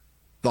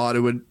thought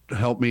it would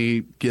help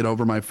me get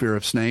over my fear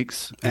of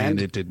snakes, and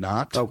it did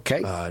not.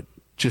 Okay.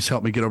 Just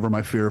helped me get over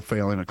my fear of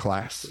failing a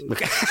class.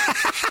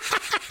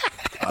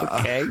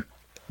 Okay.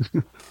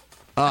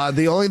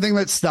 The only thing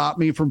that stopped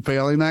me from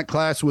failing that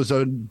class was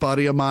a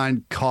buddy of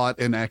mine caught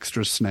an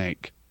extra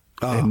snake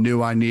and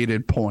knew I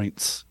needed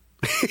points.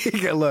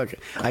 Look,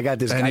 I got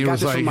this. And I got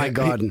this from my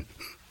garden.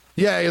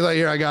 He's like,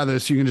 here, I got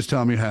this. You can just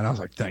tell me you had. I was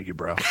like, thank you,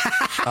 bro.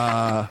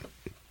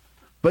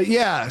 But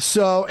yeah,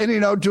 so,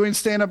 and doing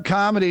stand-up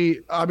comedy,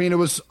 I mean, it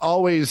was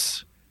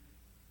always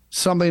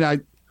something I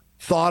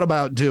thought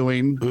about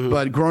doing,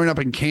 but growing up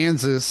in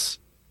Kansas,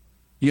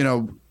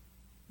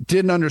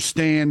 didn't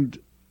understand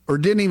or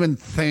didn't even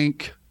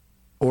think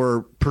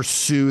or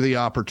pursue the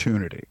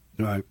opportunity.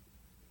 Right.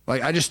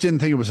 Like, I just didn't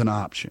think it was an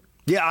option.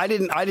 Yeah, I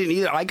didn't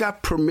either. I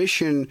got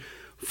permission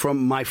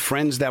from my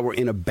friends that were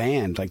in a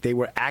band. Like, they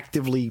were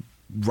actively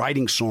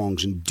writing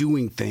songs and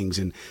doing things.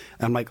 And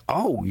I'm like,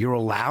 oh, you're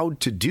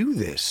allowed to do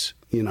this,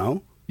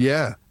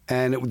 Yeah.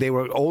 And they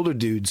were older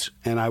dudes.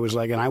 And I was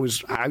like, I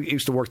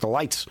used to work the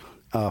lights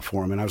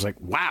for them. And I was like,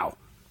 wow,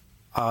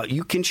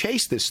 you can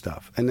chase this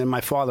stuff. And then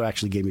my father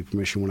actually gave me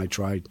permission when I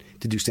tried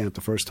to do stand-up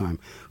the first time,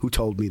 who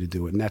told me to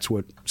do it. And that's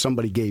what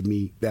somebody gave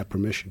me that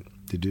permission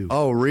to do.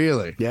 Oh,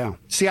 really? Yeah.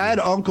 See, I had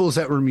uncles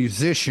that were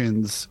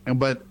musicians,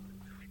 but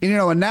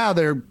and now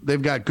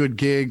they've got good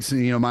gigs.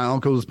 And, my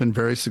uncle's been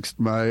very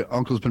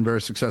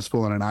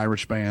successful in an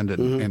Irish band,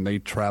 and they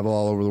travel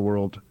all over the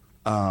world.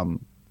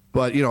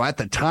 But at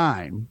the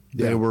time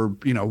they were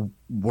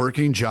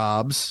working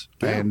jobs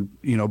and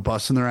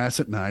busting their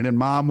ass at night. And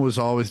Mom was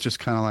always just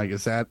kind of like,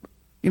 is that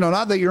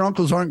not that your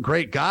uncles aren't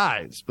great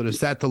guys, but is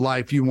that the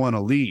life you want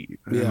to lead?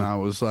 And I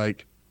was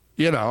like,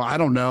 I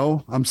don't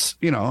know. I'm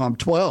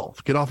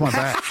 12. Get off my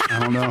back. I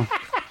don't know.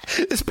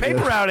 This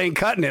paper route ain't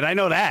cutting it. I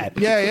know that.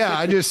 Yeah.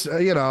 I just,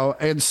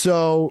 and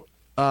so,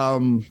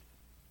 I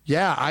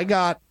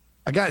got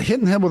hit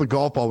in the head with a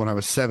golf ball when I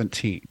was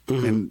 17,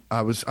 and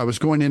I was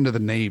going into the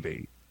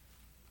Navy,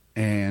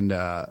 and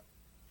that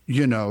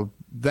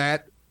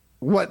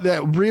what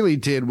that really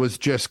did was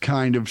just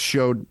kind of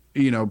showed,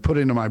 put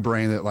into my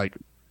brain that like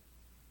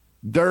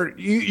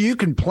you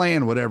can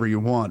plan whatever you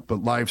want,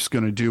 but life's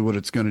going to do what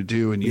it's going to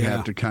do, and you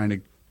have to kind of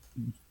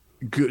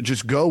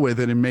just go with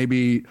it and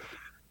maybe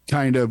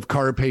kind of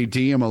carpe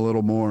diem a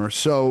little more.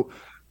 So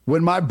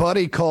when my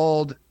buddy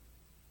called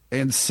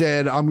and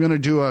said, I'm going to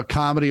do a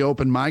comedy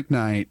open mic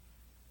night,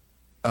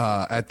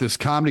 at this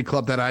comedy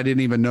club that I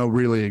didn't even know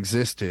really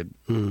existed.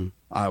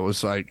 I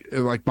was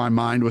like my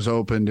mind was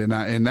opened,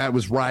 and that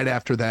was right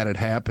after that had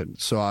happened.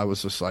 So I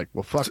was just like,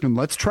 well, fucking,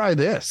 let's try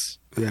this.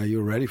 Yeah, you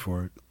were ready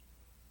for it.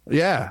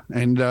 Yeah,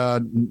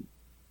 and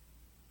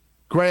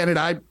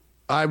granted,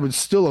 I was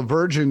still a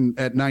virgin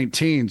at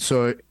 19,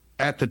 so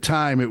at the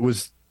time, it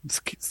was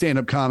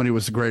stand-up comedy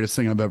was the greatest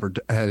thing I've ever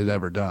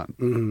done.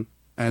 Mm-hmm.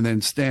 And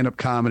then stand-up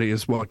comedy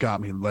is what got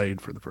me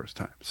laid for the first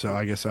time. So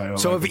I guess I owe.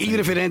 So even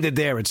if it ended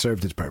there, it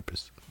served its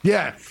purpose.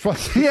 Yeah.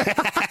 Yeah.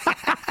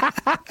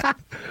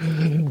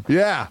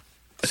 Yeah.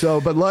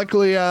 So, but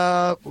luckily,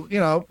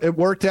 it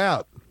worked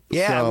out.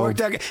 Yeah, it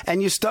worked out.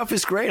 And your stuff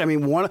is great. I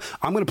mean,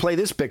 I'm going to play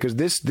this bit because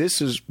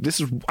this is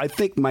I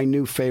think my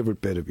new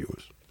favorite bit of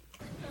yours.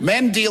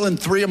 Men deal in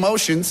 3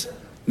 emotions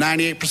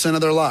 98%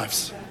 of their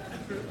lives.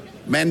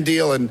 Men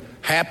deal in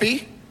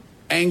happy,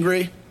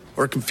 angry,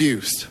 or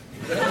confused.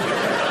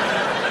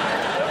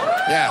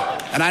 Yeah.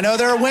 And I know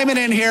there are women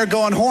in here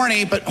going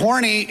horny, but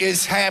horny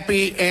is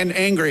happy and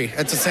angry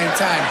at the same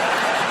time.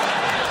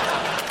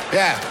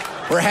 Yeah.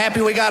 We're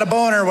happy we got a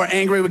boner. We're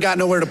angry we got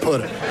nowhere to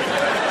put it.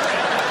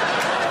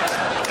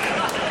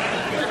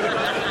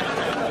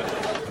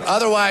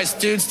 Otherwise,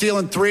 dudes deal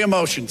in 3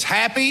 emotions.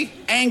 Happy,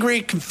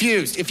 angry,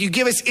 confused. If you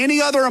give us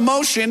any other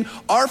emotion,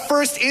 our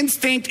first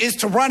instinct is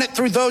to run it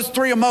through those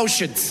 3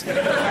 emotions.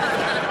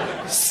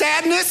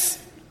 Sadness.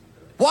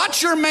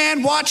 Watch your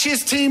man watch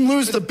his team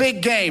lose the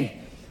big game.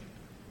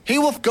 He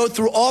will go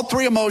through all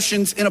 3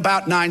 emotions in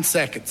about 9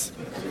 seconds.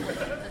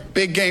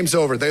 Big game's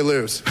over. They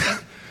lose.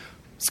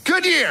 It's a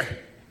good year.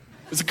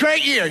 It's a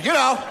great year. You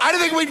know, I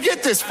didn't think we'd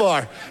get this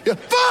far.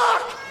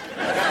 Fuck!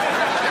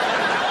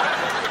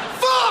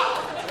 Fuck!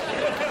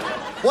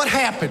 What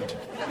happened?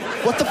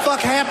 What the fuck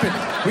happened?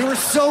 We were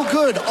so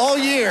good all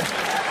year.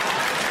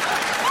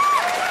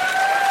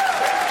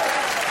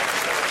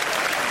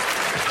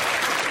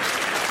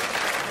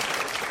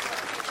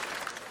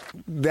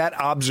 That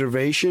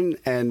observation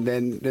and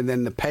then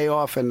the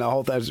payoff and the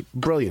whole thing is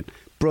brilliant.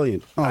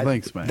 Oh,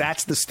 thanks, man.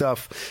 That's the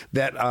stuff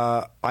that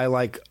I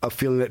like, a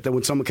feeling that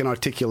when someone can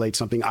articulate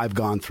something I've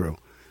gone through.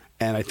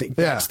 And I think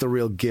that's the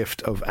real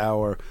gift of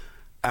our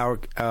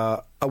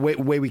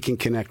way we can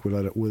connect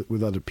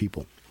with other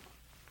people.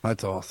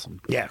 That's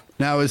awesome. Yeah.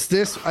 Now, is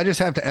this, I just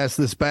have to ask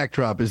this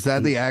backdrop, is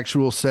that the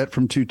actual set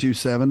from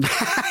 227?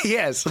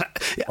 Yes.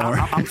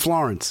 I'm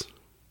Florence.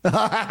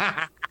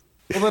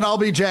 Well, then I'll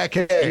be Jack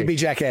A. You'll be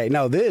Jack A.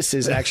 No, this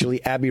is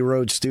actually Abbey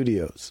Road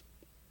Studios.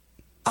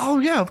 Oh,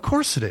 yeah, of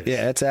course it is.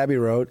 Yeah, that's Abbey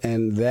Road,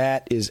 and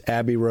that is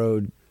Abbey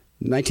Road,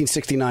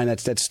 1969.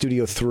 That's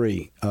Studio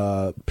 3.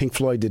 Pink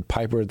Floyd did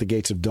Piper at the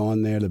Gates of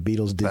Dawn there. The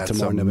Beatles did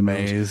Tomorrow Never Knows.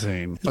 That's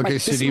amazing. Okay,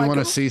 so do you want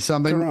to see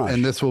something? Garage.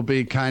 And this will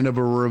be kind of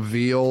a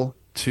reveal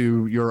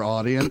to your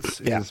audience.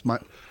 Yeah. Is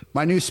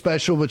my new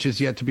special, which is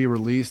yet to be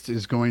released,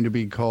 is going to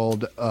be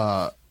called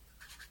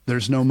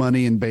There's No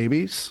Money in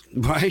Babies.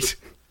 Right.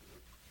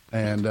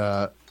 And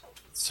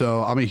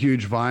so I'm a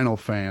huge vinyl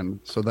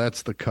fan, so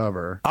that's the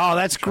cover. Oh,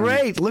 that's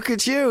great! Look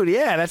at you.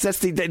 Yeah,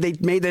 they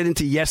made that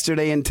into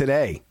Yesterday and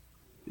Today.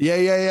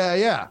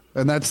 Yeah.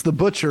 And that's the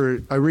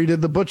Butcher. I redid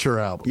the Butcher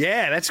album.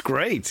 Yeah, that's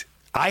great.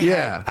 I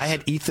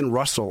had Ethan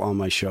Russell on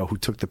my show who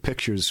took the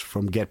pictures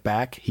from Get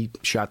Back. He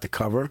shot the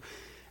cover.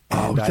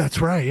 And that's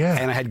right. Yeah.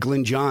 And I had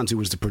Glyn Johns, who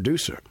was the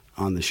producer,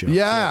 on the show.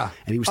 Yeah. Too.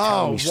 And he was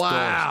telling me stories.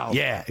 Wow.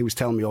 Yeah, he was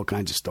telling me all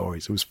kinds of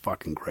stories. It was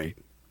fucking great.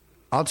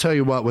 I'll tell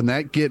you what, when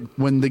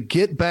the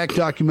Get Back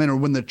documentary,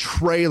 when the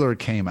trailer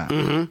came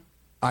out,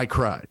 I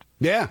cried.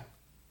 Yeah.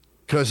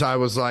 Because I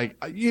was like,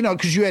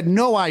 because you had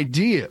no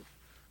idea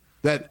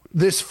that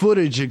this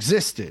footage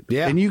existed.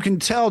 Yeah. And you can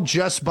tell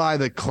just by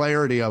the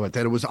clarity of it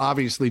that it was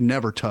obviously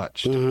never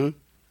touched. Mm-hmm.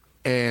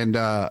 And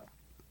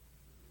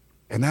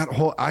that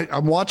whole,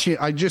 I'm watching,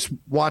 I just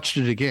watched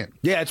it again.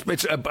 Yeah,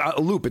 it's a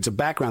loop. It's a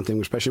background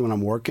thing, especially when I'm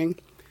working.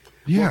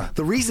 Yeah. Well,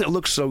 the reason it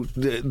looks so,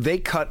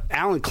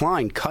 Alan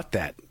Klein cut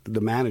that,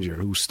 the manager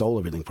who stole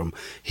everything from him.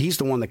 He's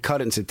the one that cut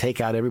it and said, take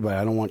out everybody.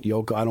 I don't want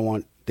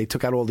Yoko. They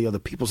took out all the other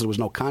people, so there was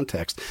no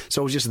context.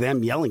 So it was just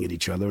them yelling at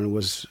each other, and it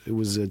was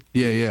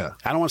yeah.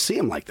 I don't want to see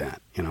him like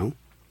that,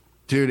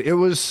 Dude,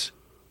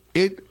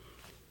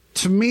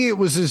 to me, it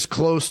was as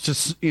close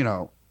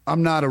to,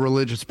 I'm not a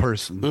religious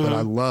person, but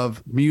I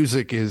love,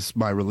 music is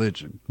my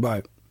religion.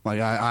 Right.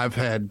 Like I've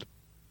had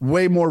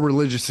way more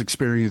religious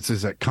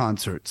experiences at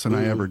concerts than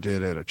I ever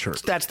did at a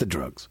church. That's the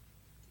drugs.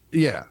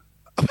 Yeah.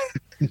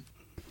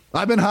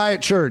 I've been high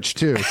at church,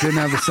 too. Didn't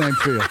have the same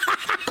feel.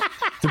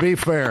 To be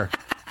fair.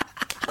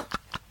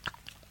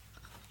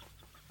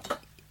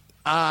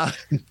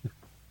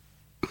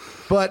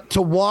 But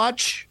to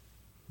watch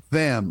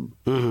them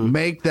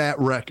make that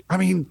record. I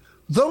mean,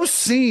 those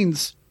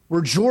scenes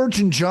where George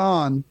and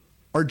John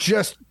are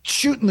just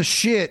shooting the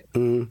shit,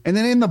 and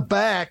then in the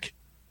back,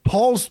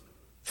 Paul's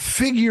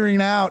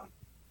figuring out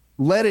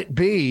Let It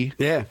Be.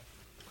 Yeah.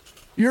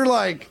 You're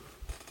like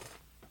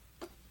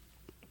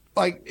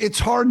it's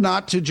hard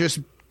not to just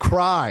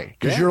cry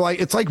because you're like,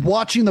 it's like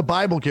watching the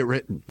Bible get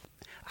written.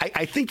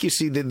 I think you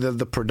see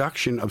the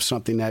production of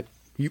something that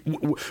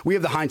we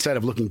have the hindsight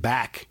of looking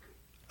back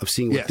of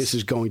seeing what this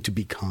is going to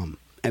become.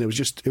 And it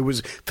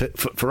was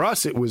for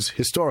us, it was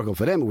historical.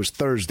 For them, it was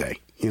Thursday,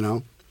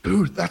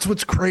 Dude, that's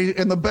what's crazy.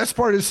 And the best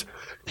part is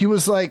he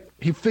was like,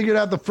 he figured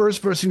out the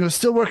first verse and he was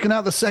still working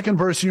out the second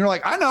verse. And you're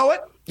like, I know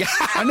it.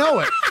 I know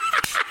it.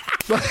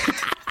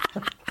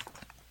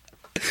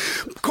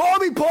 Call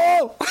me,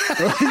 Paul.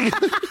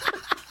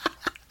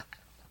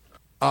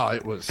 Oh,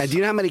 it was. And do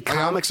you know how many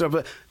comics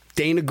are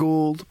Dana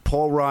Gould,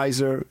 Paul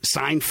Reiser,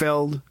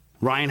 Seinfeld,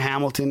 Ryan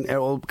Hamilton,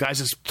 all guys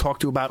that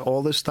talk to about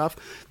all this stuff?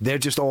 They're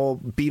just all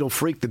Beatle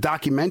freak. The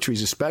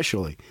documentaries,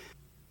 especially.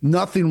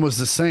 Nothing was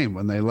the same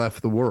when they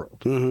left the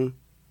world. Mm-hmm.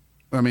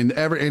 I mean,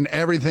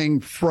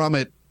 everything from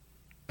it,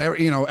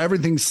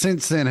 everything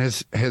since then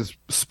has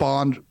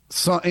spawned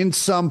in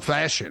some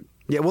fashion.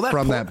 Yeah, well,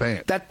 from that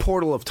band, that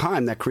portal of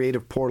time, that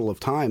creative portal of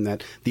time,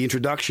 that the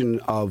introduction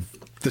of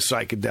the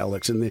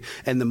psychedelics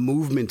and the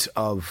movement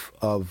of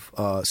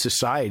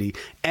society,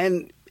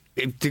 and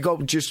to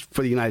go just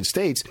for the United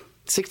States,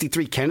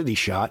 63 Kennedy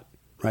shot,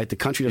 right? The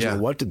country doesn't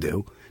know what to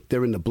do.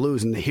 They're in the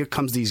blues, and here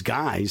comes these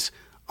guys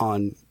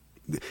on.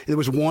 There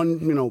was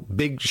one,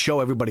 big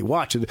show everybody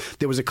watched.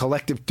 There was an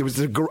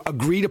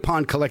agreed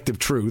upon collective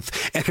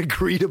truth and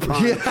agreed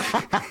upon,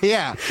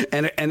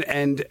 and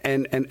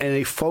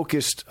a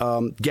focused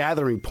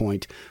gathering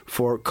point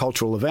for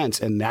cultural events,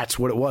 and that's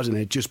what it was. And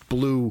it just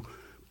blew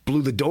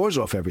the doors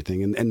off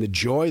everything, and the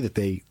joy that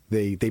they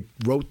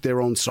wrote their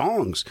own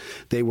songs.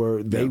 They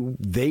were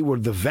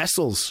the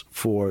vessels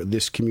for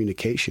this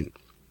communication.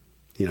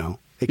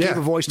 It gave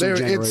a voice to a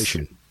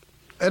generation,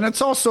 and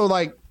it's also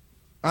like.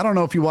 I don't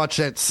know if you watched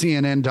that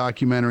CNN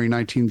documentary,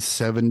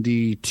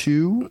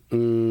 1972, or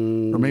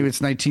maybe it's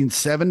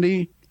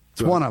 1970.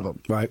 It's one of them.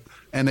 Right.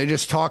 And they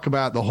just talk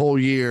about the whole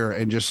year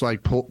and just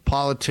like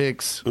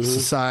politics,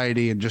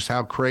 society, and just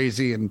how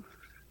crazy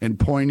and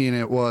poignant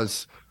it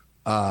was.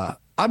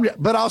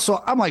 But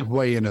also, I'm like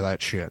way into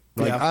that shit.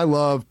 Like I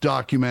love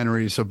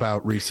documentaries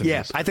about recent.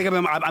 Yeah, I think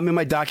I'm in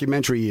my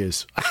documentary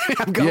years.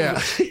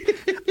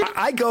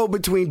 I go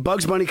between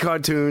Bugs Bunny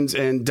cartoons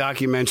and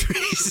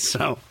documentaries.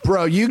 So,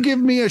 bro, you give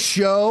me a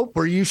show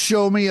where you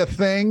show me a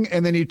thing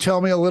and then you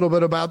tell me a little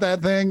bit about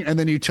that thing and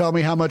then you tell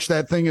me how much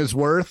that thing is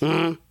worth.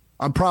 I'm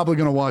probably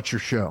going to watch your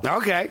show.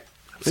 Okay.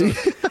 So,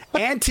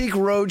 Antique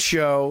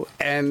Roadshow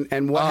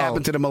and what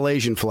happened to the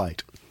Malaysian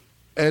flight.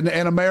 And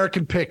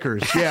American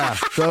Pickers. Yeah,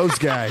 those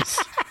guys.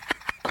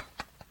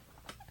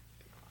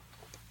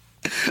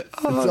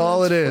 That's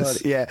all it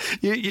is. Funny. Yeah,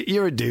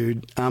 you're a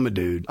dude. I'm a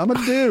dude. I'm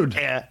a dude.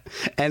 Yeah,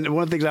 and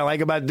one of the things I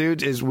like about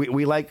dudes is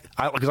we like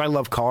because I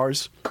love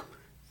cars,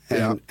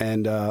 and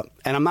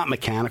I'm not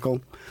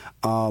mechanical,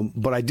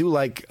 but I do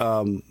like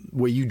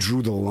where you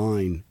drew the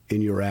line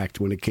in your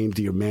act when it came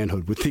to your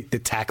manhood with the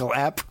Tackle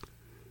app.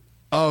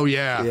 Oh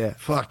yeah,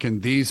 fucking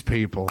these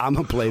people. I'm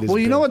gonna play this. Well,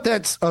 you know what?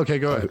 That's okay.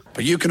 Go ahead.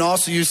 But you can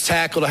also use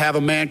Tackle to have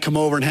a man come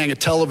over and hang a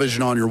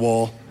television on your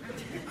wall,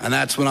 and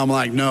that's when I'm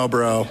like, no,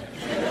 bro.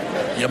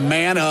 You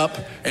man up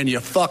and you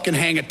fucking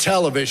hang a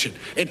television.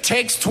 It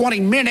takes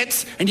 20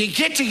 minutes and you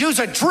get to use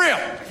a drill.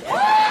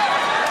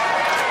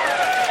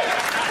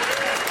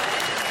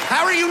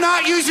 How are you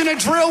not using a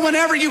drill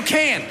whenever you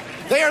can?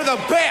 They are the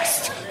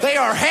best. They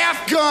are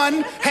half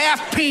gun,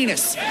 half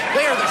penis.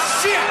 They are the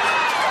shit.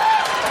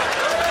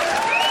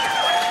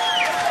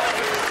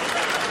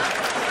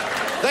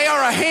 They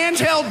are a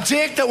handheld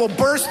dick that will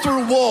burst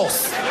through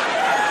walls.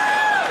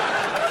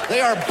 They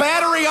are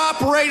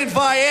battery-operated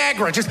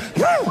Viagra. Just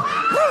woo,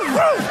 woo,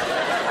 woo.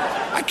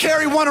 I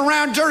carry one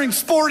around during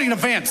sporting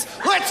events.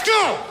 Let's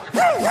go! Woo,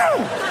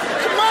 woo.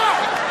 Come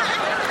on!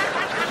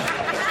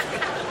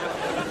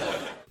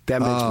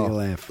 That makes me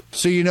laugh.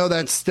 So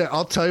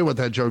I'll tell you what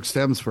that joke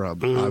stems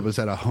from. I was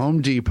at a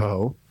Home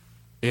Depot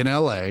in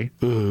L.A.,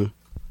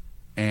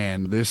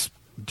 and this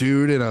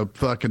dude in a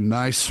fucking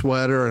nice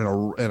sweater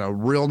and a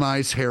real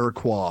nice hair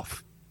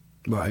coif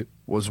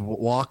was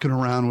walking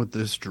around with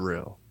this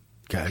drill.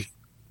 Okay.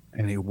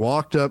 And he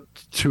walked up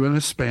to an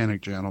Hispanic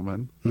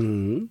gentleman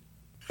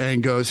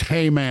and goes,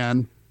 "Hey,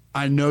 man,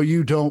 I know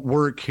you don't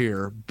work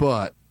here,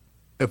 but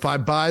if I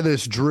buy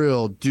this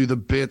drill, do the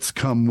bits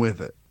come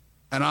with it?"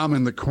 And I'm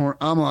in the corner.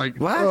 I'm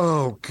like, what?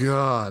 Oh,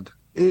 God.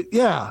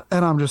 Yeah.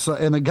 And I'm just like,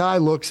 and the guy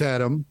looks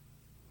at him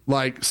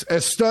like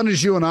as stunned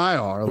as you and I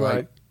are.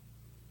 Like,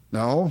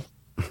 no.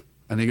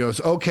 And he goes,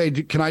 "Okay,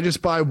 can I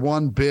just buy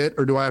one bit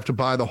or do I have to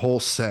buy the whole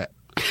set?"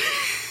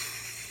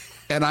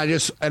 And I'd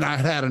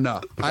had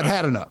enough. I'd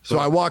had enough. So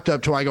I walked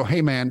up to him. I go,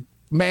 "Hey, man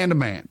to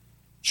man,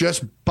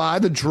 just buy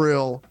the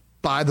drill,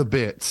 buy the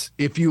bits.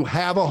 If you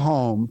have a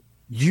home,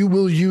 you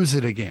will use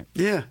it again."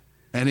 Yeah.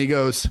 And he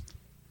goes,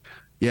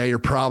 "Yeah, you're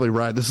probably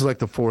right. This is like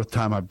the 4th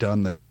time I've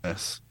done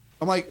this."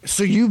 I'm like,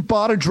 "So you've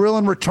bought a drill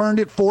and returned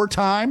it 4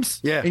 times?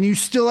 Yeah. And you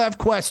still have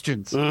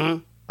questions?"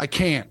 I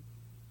can't.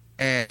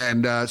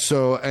 And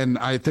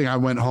I think I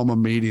went home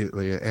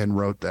immediately and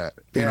wrote that,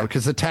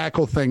 because the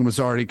Tackle thing was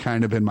already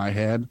kind of in my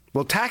head.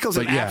 Well, Tackle's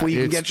an app where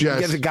you can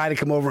get a guy to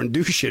come over and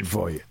do shit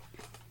for you.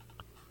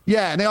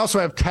 Yeah, and they also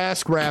have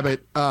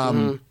TaskRabbit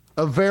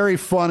A very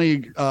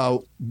funny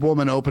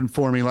woman opened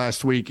for me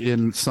last week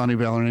in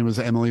Sunnyvale. Her name was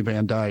Emily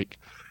Van Dyke.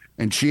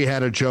 And she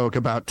had a joke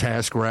about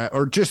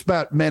or just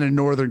about men in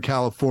Northern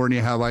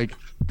California, how like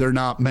they're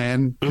not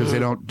men because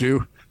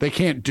they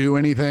can't do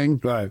anything.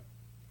 Right.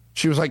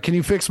 She was like, "Can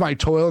you fix my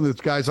toilet?" And this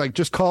guy's like,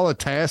 "Just call a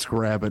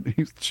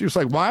TaskRabbit." She was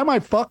like, "Why am I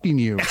fucking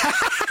you?"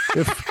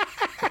 Well,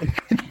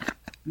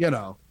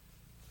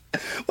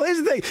 here's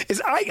the thing: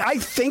 is I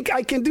think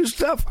I can do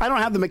stuff. I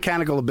don't have the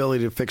mechanical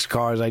ability to fix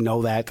cars. I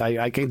know that.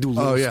 I can do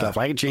little stuff.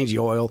 I can change the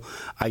oil.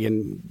 I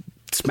can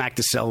smack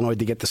the solenoid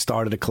to get the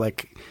starter to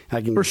click.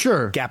 I can for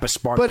sure gap a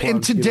spark plug. But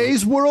in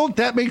today's world,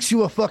 that makes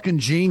you a fucking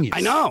genius.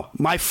 I know.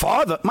 My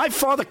father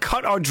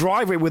cut our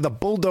driveway with a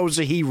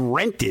bulldozer he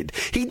rented.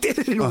 He did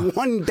it in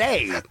one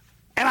day.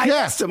 And I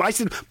asked him, I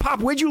said,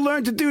 "Pop, where'd you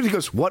learn to do it?" He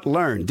goes, "What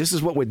learn? This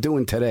is what we're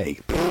doing today."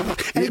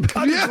 And he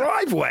cut the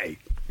driveway.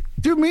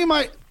 Dude,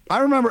 I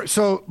remember,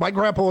 so my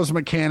grandpa was a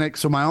mechanic,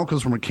 so my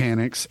uncles were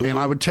mechanics, and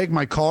I would take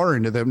my car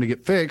into them to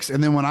get fixed.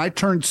 And then when I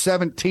turned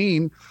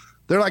 17,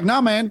 they're like, "Nah,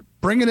 man,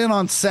 bring it in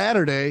on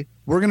Saturday.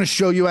 We're going to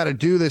show you how to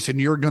do this, and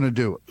you're going to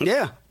do it."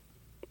 Yeah.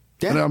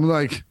 And I'm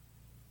like,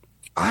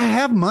 I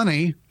have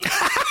money.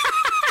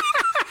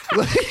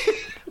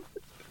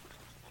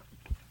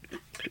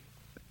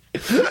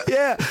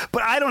 Yeah,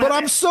 but I don't. But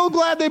I'm so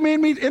glad they made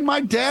me. And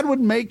my dad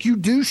would make you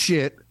do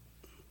shit.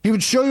 He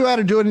would show you how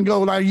to do it and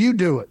go, "Now you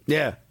do it."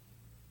 Yeah.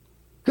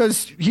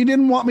 Because he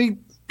didn't want me.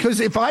 Because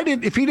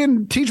if he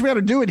didn't teach me how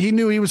to do it, he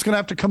knew he was going to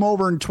have to come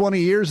over in 20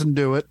 years and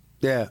do it.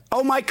 Yeah.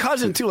 Oh, my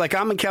cousin too. Like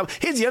I'm in Cal.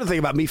 Here's the other thing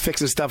about me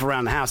fixing stuff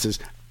around the house is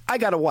I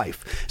got a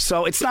wife,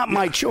 so it's not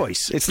my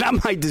choice. It's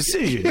not my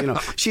decision. You know,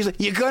 she's like,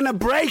 "You're gonna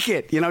break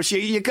it." You know,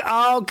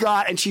 oh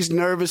God, and she's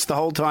nervous the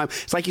whole time.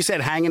 It's like you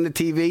said, hanging the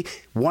TV.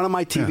 One of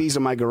my TVs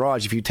in my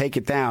garage. If you take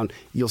it down,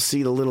 you'll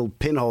see the little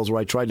pinholes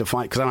where I tried to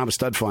find, because I don't have a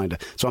stud finder.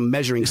 So I'm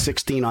measuring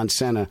 16 on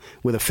center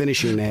with a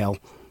finishing nail,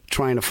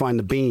 trying to find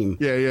the beam.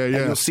 Yeah. And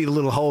you'll see the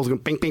little holes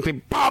going bing, bing,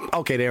 bing, pop.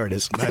 Okay, there it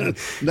is.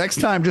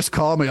 Next time, just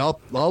call me. I'll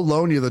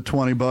loan you the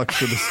 $20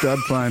 for the stud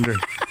finder.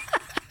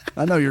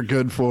 I know you're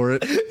good for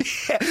it.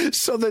 Yeah.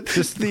 So the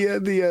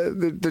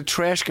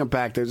trash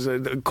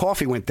compactor, the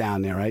coffee went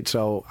down there, right?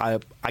 So I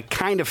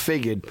kind of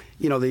figured,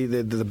 you know,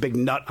 the big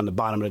nut on the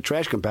bottom of the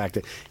trash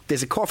compactor,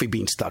 there's a coffee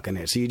bean stuck in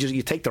there. So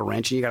you take the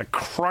wrench and you got to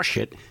crush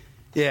it.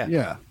 Yeah.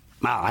 Yeah.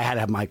 Wow, I had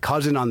to have my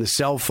cousin on the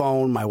cell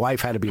phone. My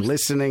wife had to be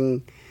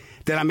listening.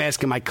 Then I'm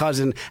asking my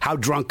cousin, "How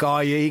drunk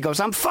are you?" He goes,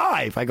 "I'm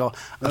 5. I go,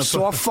 "A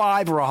soft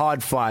 5 or a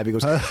hard 5? He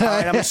goes, "All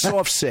right, I'm a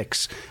soft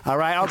 6. All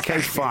right,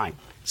 okay, fine."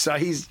 So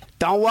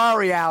 "Don't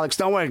worry, Alex,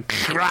 don't worry."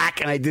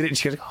 Crack, and I did it. And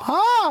she goes,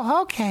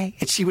 "Oh, okay."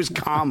 And she was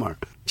calmer.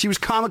 She was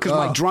calmer because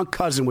my drunk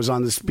cousin was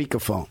on the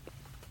speakerphone.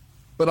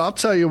 But I'll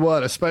tell you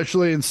what,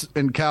 especially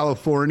in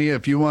California,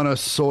 if you want to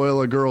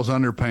soil a girl's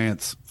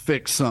underpants,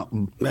 fix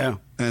something. Yeah.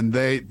 And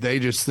they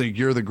just think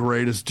you're the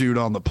greatest dude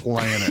on the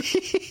planet.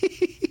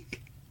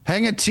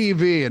 Hang a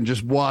TV and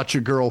just watch a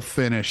girl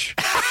finish.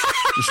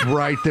 Just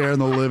right there in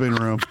the living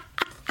room.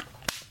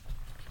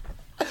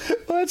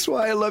 Well, that's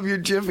why I love your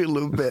Jiffy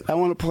Lube bit. I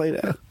want to play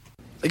that.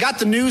 They got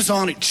the news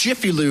on at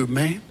Jiffy Lube,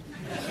 man.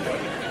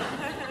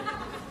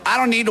 I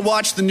don't need to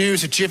watch the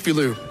news at Jiffy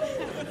Lube.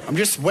 I'm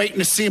just waiting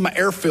to see my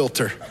air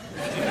filter.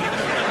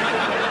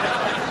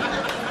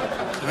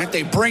 Right?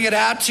 They bring it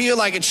out to you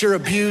like it's your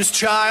abused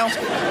child.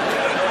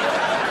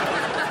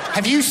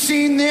 Have you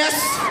seen this?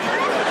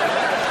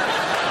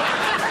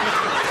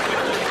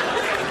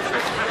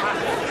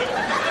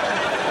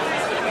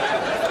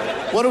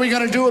 What are we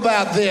going to do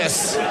about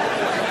this?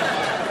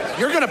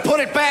 You're going to put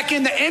it back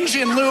in the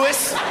engine,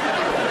 Lewis.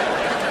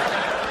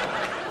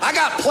 I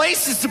got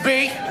places to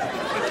be.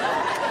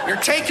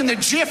 You're taking the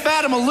Jif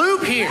out of my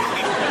lube here.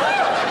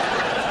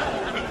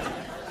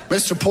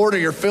 Mr. Porter,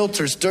 your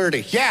filter's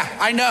dirty. Yeah,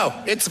 I know.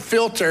 It's a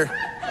filter.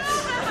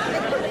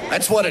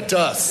 That's what it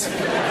does.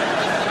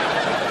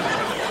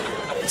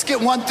 Let's get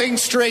one thing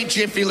straight,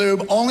 Jiffy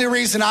Lube. Only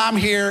reason I'm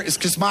here is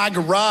because my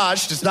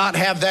garage does not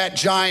have that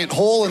giant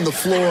hole in the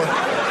floor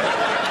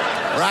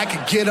where I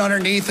could get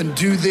underneath and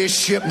do this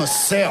shit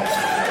myself.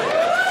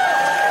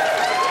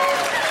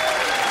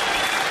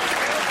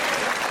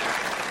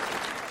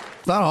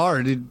 It's not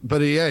hard,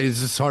 but yeah,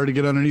 it's just hard to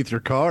get underneath your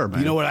car, man.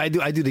 You know what I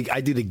do? I do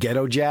the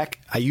ghetto jack.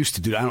 I used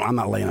to do that. I'm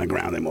not laying on the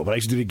ground anymore, but I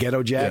used to do the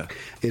ghetto jack.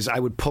 Yeah. Is I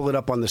would pull it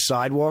up on the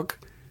sidewalk.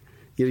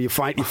 You know, you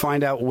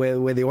find out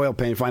where the oil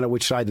pan, you find out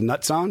which side the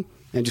nut's on,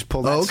 and just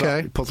pull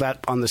that. Pull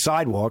that on the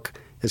sidewalk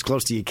as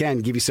close to you can.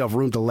 Give yourself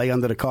room to lay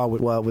under the car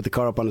with the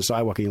car up on the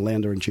sidewalk, and you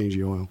land there and change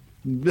the oil.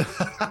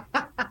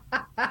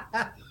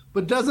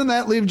 But doesn't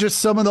that leave just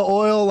some of the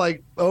oil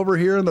like over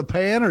here in the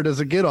pan, or does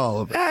it get all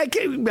of it? I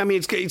mean,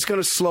 it's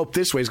going to slope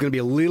this way. It's going to be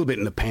a little bit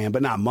in the pan,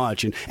 but not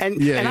much. And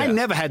I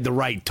never had the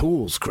right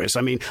tools, Chris.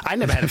 I mean, I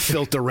never had a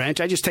filter wrench.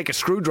 I just take a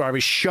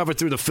screwdriver, shove it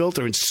through the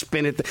filter, and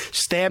spin it,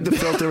 stab the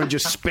filter, and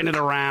just spin it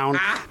around.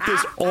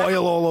 There's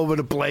oil all over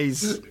the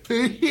place.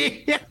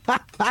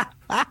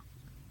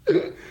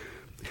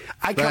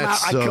 I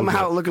come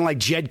out looking like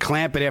Jed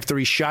Clampett after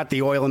he shot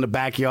the oil in the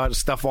backyard,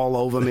 stuff all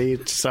over me.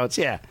 So it's,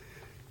 yeah.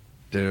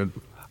 Dude,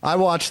 I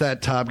watched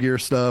that Top Gear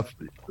stuff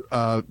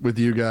with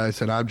you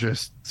guys, and I'm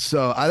just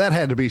that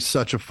had to be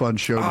such a fun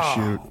show to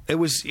shoot. It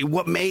was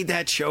what made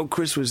that show,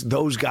 Chris, was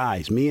those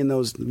guys, me and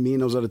those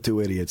other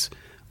two idiots.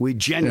 We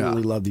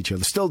genuinely loved each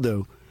other, still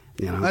do.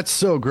 You know, that's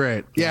so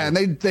great. Yeah, and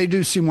they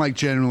do seem like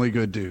genuinely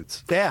good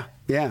dudes. Yeah.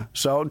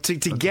 So to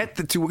get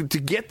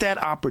that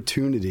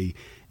opportunity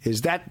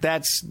is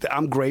that's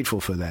I'm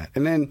grateful for that.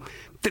 And then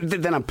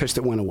I'm pissed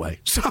it went away.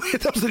 So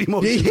those are the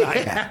emotions I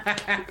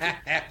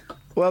had.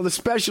 Well, the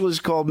special is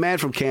called Man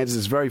from Kansas.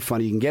 It's very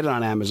funny. You can get it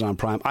on Amazon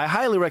Prime. I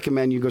highly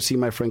recommend you go see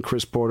my friend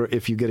Chris Porter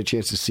if you get a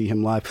chance to see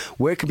him live.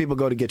 Where can people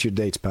go to get your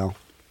dates, pal?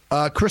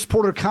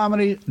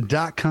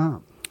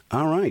 ChrisPorterComedy.com.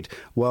 All right.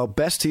 Well,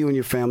 best to you and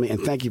your family,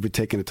 and thank you for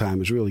taking the time. It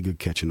was really good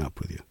catching up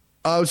with you.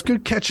 It was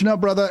good catching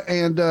up, brother.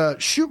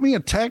 And shoot me a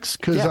text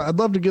because I'd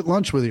love to get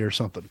lunch with you or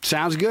something.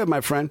 Sounds good,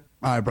 my friend.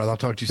 All right, brother. I'll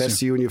talk to you soon. Best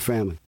to you and your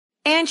family.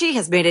 Angie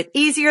has made it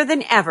easier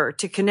than ever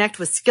to connect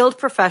with skilled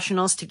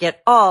professionals to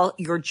get all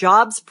your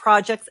jobs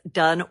projects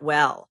done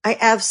well. I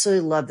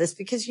absolutely love this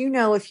because,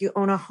 if you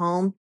own a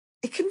home,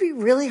 it can be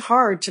really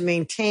hard to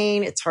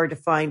maintain. It's hard to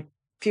find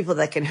people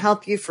that can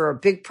help you for a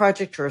big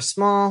project or a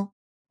small.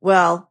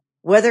 Well,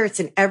 whether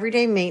it's in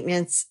everyday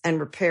maintenance and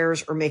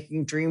repairs or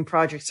making dream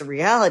projects a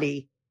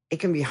reality, it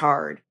can be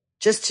hard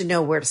just to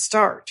know where to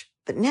start.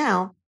 But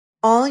now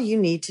all you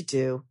need to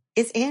do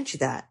is Angie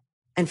that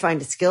and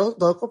find a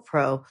skilled local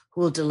pro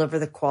who will deliver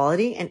the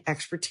quality and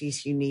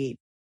expertise you need.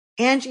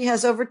 Angie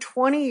has over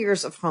 20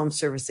 years of home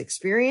service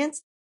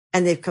experience,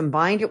 and they've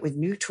combined it with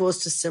new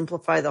tools to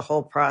simplify the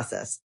whole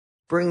process.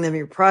 Bring them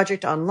your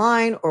project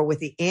online or with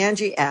the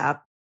Angie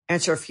app,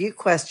 answer a few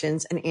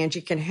questions, and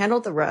Angie can handle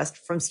the rest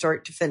from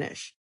start to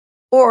finish.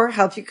 Or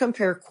help you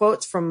compare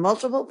quotes from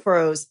multiple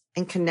pros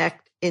and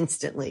connect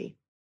instantly,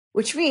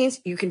 which means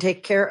you can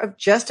take care of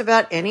just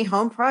about any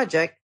home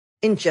project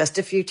in just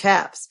a few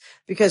taps.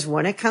 Because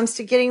when it comes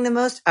to getting the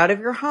most out of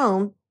your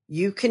home,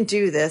 you can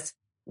do this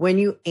when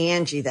you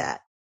Angie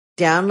that.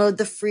 Download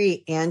the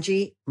free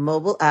Angie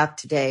mobile app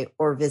today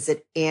or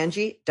visit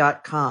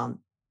Angie.com.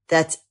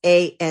 That's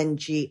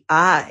ANGI.com.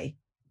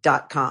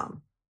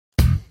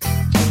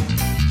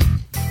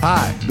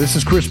 Hi, this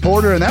is Chris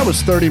Porter, and that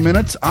was 30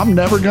 minutes. I'm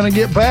never going to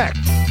get back.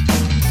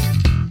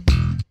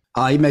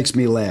 He makes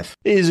me laugh.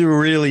 He's a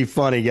really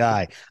funny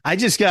guy. I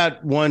just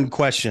got one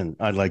question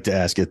I'd like to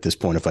ask at this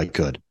point, if I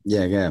could.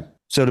 Yeah.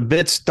 So the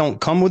bits don't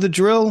come with a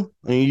drill?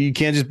 I mean, you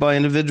can't just buy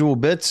individual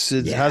bits?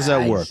 How's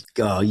that work?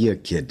 Oh, you're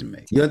kidding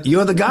me.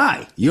 You're the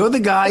guy. You're the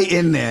guy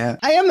in there.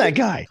 I am that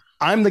guy.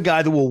 I'm the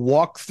guy that will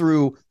walk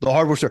through the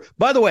hardware store.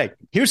 By the way,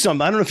 here's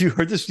something. I don't know if you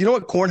heard this. You know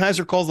what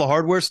Kornheiser calls the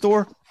hardware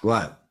store?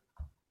 What?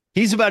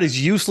 He's about as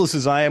useless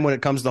as I am when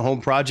it comes to home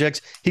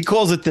projects. He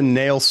calls it the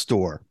nail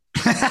store.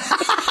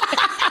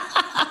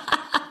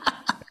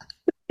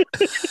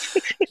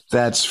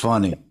 That's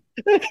funny.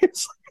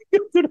 It's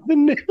like the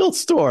nail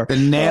store. The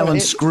nail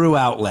and screw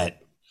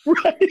outlet.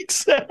 Right,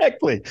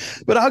 exactly.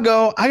 But I'll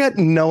go, I got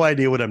no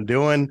idea what I'm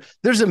doing.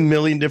 There's a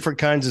million different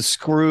kinds of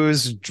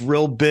screws,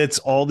 drill bits,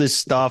 all this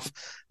stuff.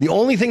 The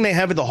only thing they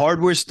have at the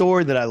hardware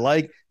store that I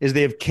like is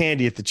they have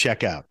candy at the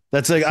checkout.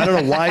 That's like, I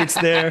don't know why it's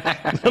there.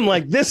 I'm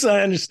like, this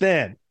I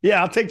understand.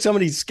 Yeah, I'll take some of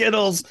these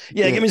Skittles.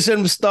 Yeah, give me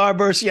some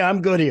Starburst. Yeah,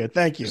 I'm good here.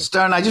 Thank you.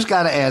 Stern, I just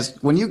got to ask,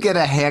 when you get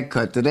a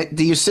haircut,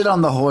 do you sit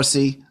on the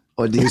horsey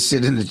or do you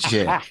sit in the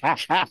chair?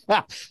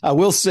 I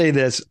will say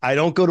this. I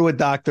don't go to a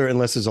doctor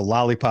unless there's a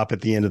lollipop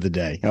at the end of the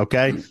day.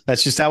 Okay?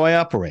 That's just how I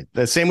operate.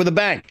 The same with a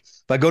bank.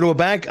 If I go to a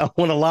bank, I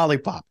want a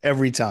lollipop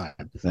every time.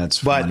 That's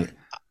funny. But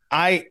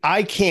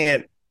I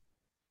can't.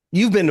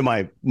 You've been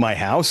to my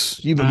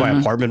house. You've been to my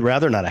apartment,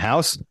 rather, not a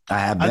house. I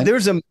have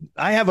been.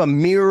 I have a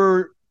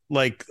mirror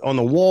like on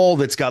the wall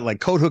that's got like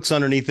coat hooks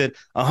underneath it.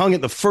 I hung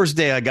it the first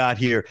day I got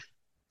here.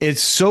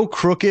 It's so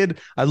crooked.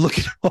 I look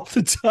at it all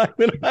the time,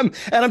 and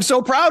I'm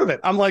so proud of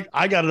it. I'm like,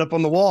 I got it up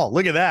on the wall.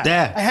 Look at that.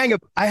 Yeah.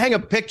 I hang a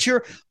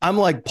picture. I'm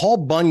like, Paul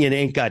Bunyan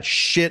ain't got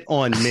shit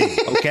on me.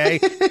 Okay,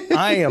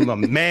 I am a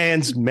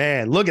man's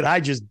man. Look at, I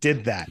just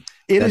did that.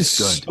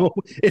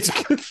 It's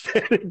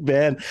pathetic,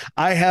 man.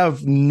 I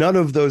have none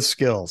of those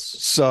skills.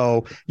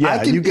 So yeah, I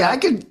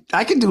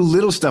can do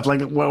little stuff.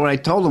 Like what I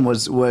told him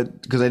was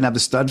because I didn't have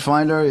the stud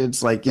finder.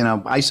 It's like,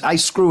 I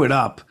screw it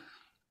up,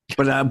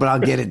 but I'll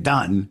get it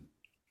done.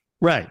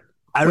 Right.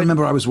 I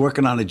remember I was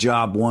working on a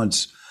job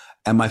once,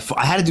 and I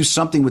had to do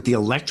something with the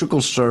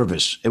electrical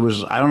service. It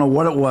was, I don't know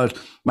what it was.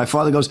 My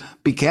father goes,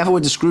 "Be careful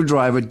with the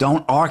screwdriver.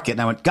 Don't arc it."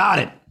 And I went, "Got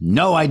it."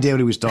 No idea what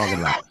he was talking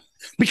about.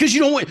 Because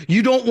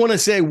you don't want to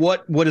say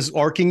what does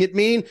arcing it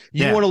mean.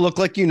 You want to look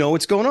like you know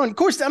what's going on. Of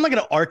course, I'm not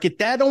going to arc it,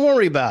 Dad. Don't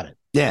worry about it.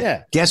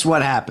 Yeah. Guess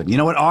what happened? You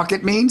know what arc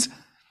it means?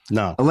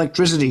 No.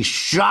 Electricity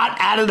shot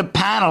out of the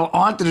panel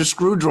onto the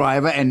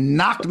screwdriver and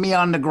knocked me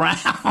on the ground.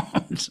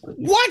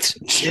 What?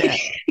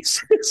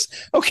 Jesus.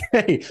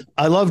 Okay.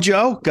 I love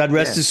Joe. God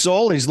rest his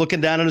soul. He's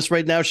looking down on us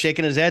right now,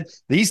 shaking his head.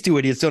 These two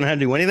idiots don't know how to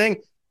do anything.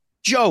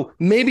 Joe,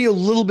 maybe a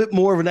little bit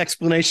more of an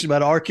explanation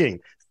about arcing.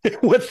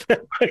 What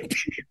that might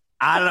be.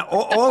 I don't know.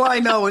 All I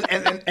know is,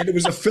 and it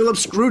was a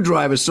Phillips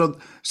screwdriver, so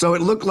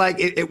it looked like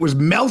it was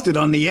melted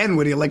on the end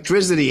where the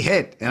electricity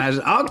hit. And I was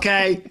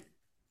okay.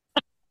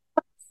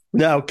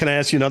 Now, can I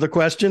ask you another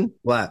question?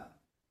 What?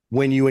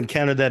 When you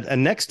encountered that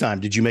next time,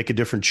 did you make a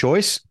different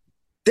choice?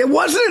 There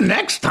wasn't a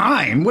next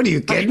time. What are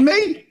you kidding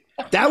me?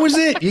 That was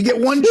it. You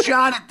get one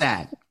shot at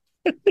that.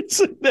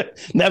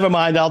 Never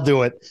mind, I'll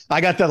do it. I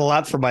got that a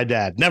lot from my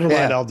dad. Never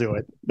mind, I'll do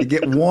it. You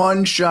get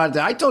one shot.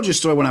 I told you a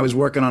story when I was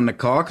working on the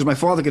car because my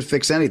father could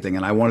fix anything,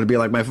 and I wanted to be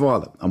like my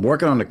father. I'm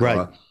working on the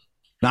car,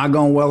 not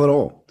going well at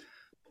all.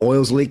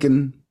 Oil's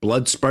leaking,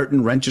 blood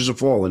spurting, wrenches are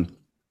falling.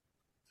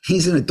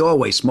 He's in the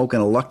doorway smoking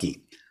a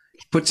Lucky.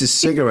 He puts his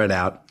cigarette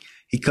out.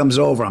 He comes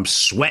over. I'm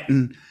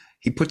sweating.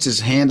 He puts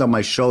his hand on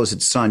my shoulder and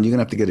said, son, you're going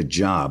to have to get a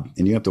job,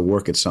 and you have to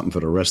work at something for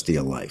the rest of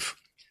your life.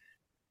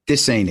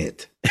 This ain't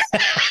it.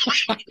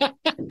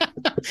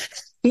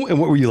 And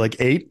what were you, like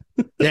 8?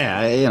 Yeah,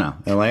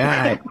 I'm like, all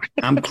right,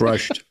 I'm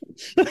crushed.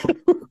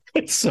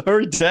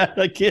 Sorry, Dad,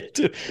 I can't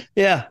do.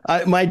 Yeah,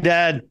 my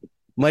dad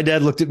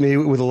looked at me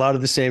with a lot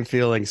of the same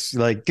feelings,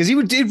 like because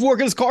he'd work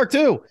in his car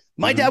too.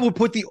 My dad would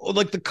put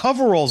the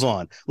coveralls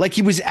on, like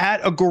he was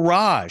at a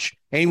garage,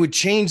 and he would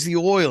change the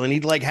oil, and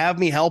he'd like have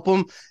me help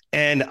him,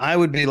 and I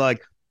would be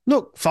like,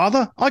 look,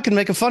 Father, I can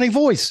make a funny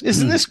voice.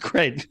 Isn't this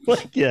great?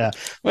 Like, yeah.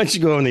 Why don't you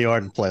go in the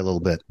yard and play a little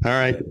bit? All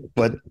right.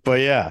 But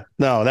yeah,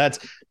 no,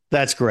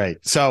 that's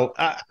great. So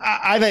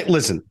I think,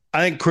 listen,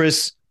 I think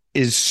Chris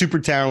is super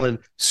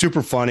talented,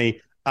 super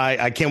funny.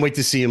 I can't wait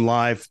to see him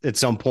live at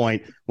some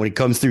point when he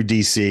comes through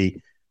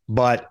DC.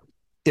 But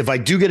if I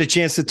do get a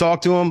chance to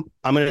talk to him,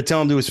 I'm going to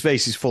tell him to his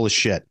face he's full of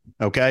shit.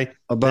 Okay.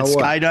 About that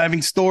what?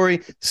 skydiving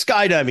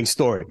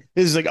story.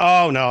 This is like,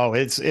 oh no,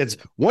 it's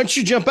once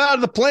you jump out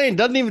of the plane,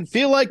 doesn't even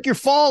feel like you're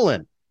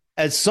falling.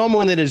 As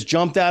someone that has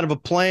jumped out of a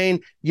plane,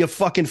 you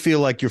fucking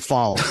feel like you're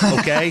falling.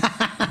 Okay.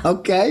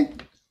 Okay.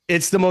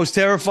 It's the most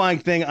terrifying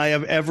thing I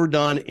have ever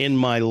done in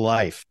my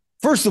life.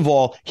 First of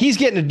all, he's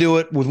getting to do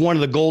it with one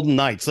of the Golden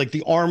Knights, like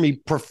the Army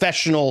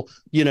professional,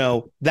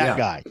 that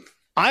guy.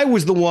 I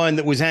was the one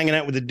that was hanging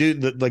out with the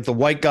dude, the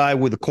white guy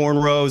with the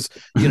cornrows.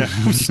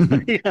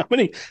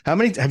 How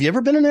many? Have you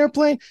ever been in an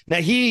airplane? Now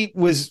he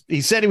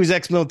said he was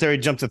ex-military,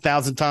 jumped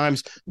 1,000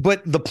 times,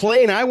 but the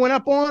plane I went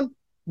up on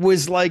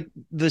was like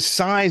the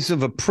size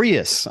of a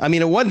Prius. I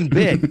mean, it wasn't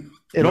big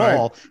at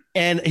all.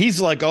 And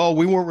he's like, "Oh,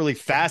 we weren't really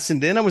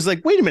fastened in." I was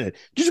like, "Wait a minute,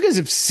 did you guys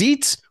have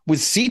seats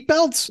with seat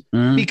belts?"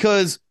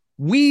 Because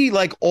we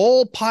like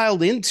all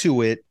piled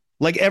into it,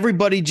 like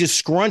everybody just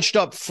scrunched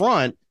up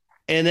front.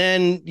 And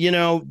then,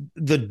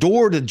 the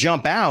door to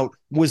jump out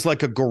was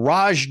like a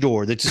garage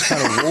door that just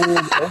kind of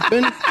rolled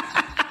open.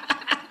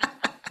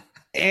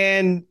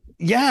 And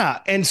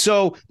yeah. And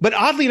so, but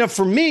oddly enough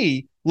for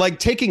me, like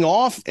taking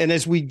off and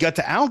as we got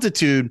to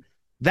altitude,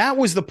 that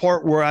was the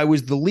part where I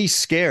was the least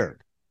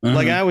scared.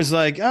 Like I was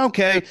like,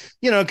 okay,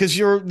 because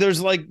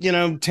there's like,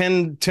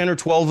 10 or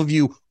 12 of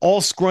you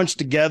all scrunched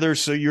together.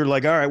 So you're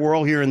like, all right, we're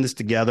all here in this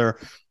together.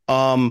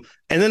 And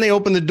then they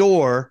open the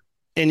door.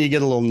 And you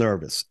get a little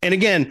nervous. And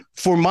again,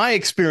 for my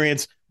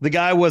experience, the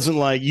guy wasn't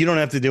like, you don't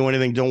have to do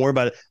anything. Don't worry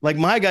about it. Like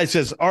my guy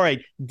says, all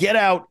right, get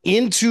out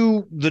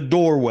into the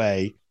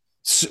doorway.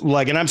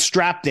 And I'm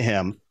strapped to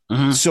him.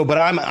 So, but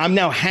I'm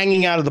now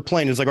hanging out of the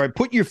plane. It's like, all right,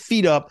 put your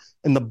feet up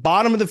in the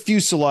bottom of the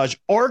fuselage,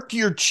 arc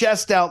your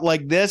chest out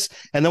like this.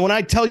 And then when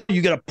I tell you,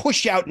 you got to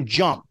push out and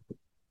jump.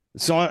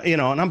 So,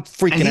 and I'm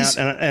freaking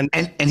out.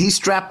 And he's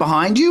strapped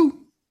behind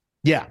you?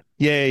 Yeah.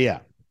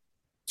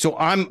 So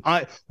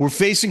we're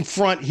facing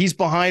front. He's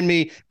behind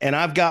me, and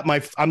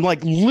I'm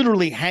like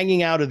literally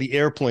hanging out of the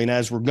airplane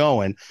as we're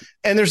going.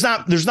 And there's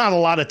not a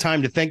lot of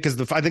time to think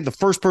because I think the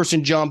first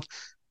person jumped,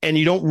 and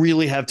you don't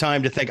really have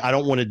time to think. I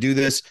don't want to do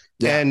this.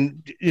 Yeah.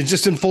 And it's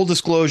just in full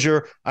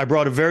disclosure, I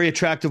brought a very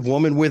attractive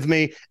woman with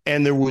me,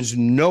 and there was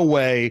no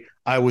way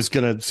I was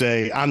gonna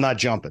say I'm not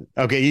jumping.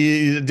 Okay,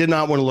 you did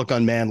not want to look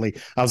unmanly.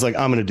 I was like,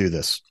 I'm gonna do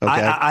this. Okay,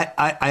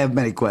 I have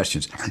many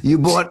questions. You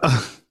bought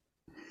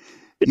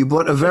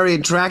a very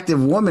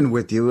attractive woman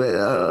with you.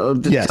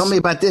 Yes. Tell me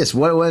about this.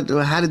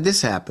 How did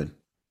this happen?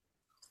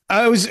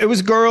 It was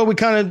a girl. We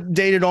kind of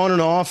dated on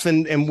and off,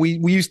 and we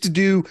used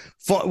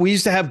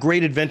to have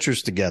great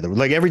adventures together.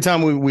 Like every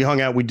time we hung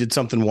out, we did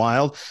something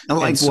wild.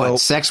 Like what?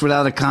 Sex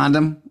without a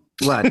condom?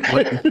 What?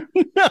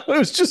 No, it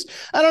was just,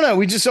 I don't know.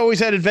 We just always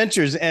had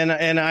adventures. And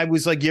I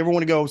was like, you ever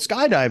want to go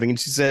skydiving? And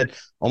she said,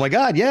 oh my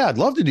God, yeah, I'd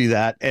love to do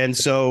that. And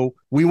so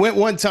we went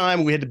one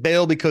time. We had to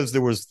bail because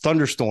there was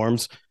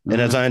thunderstorms. And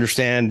as I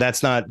understand,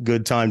 that's not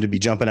good time to be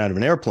jumping out of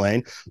an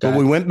airplane. But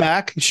we went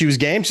back. She was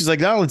game. She's like,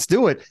 no, let's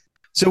do it.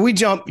 So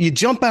you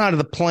jump out of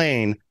the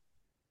plane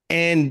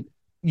and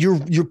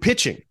you're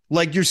pitching.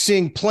 Like you're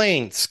seeing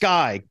plane,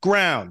 sky,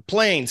 ground,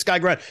 plane, sky,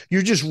 ground.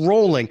 You're just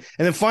rolling,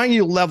 and then finally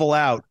you level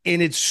out,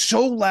 and it's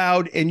so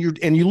loud, and you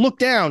look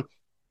down,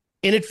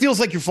 and it feels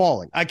like you're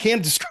falling. I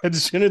can't describe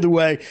this any other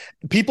way.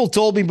 People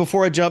told me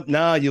before I jumped,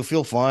 nah, you'll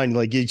feel fine.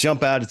 Like you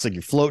jump out, it's like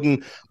you're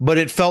floating, but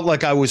it felt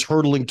like I was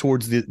hurtling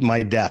towards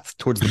my death,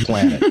 towards the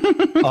planet.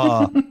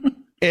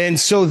 And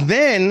so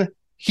then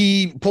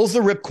he pulls the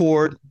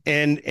ripcord,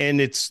 and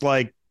it's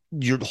like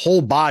your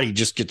whole body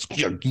just gets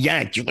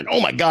yanked. You're like,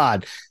 oh my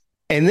God.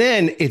 And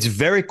then it's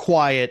very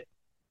quiet,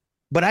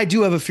 but I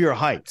do have a fear of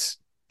heights.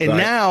 And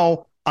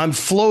now I'm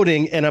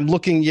floating and I'm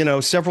looking,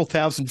 several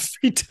thousand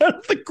feet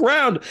down the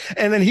ground.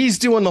 And then he's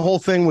doing the whole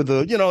thing with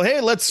the,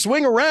 hey, let's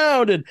swing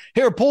around and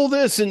here, pull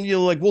this. And you're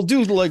like, we'll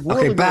do like,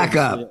 okay, really back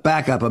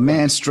up. A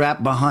man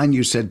strapped behind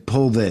you said,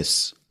 pull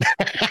this.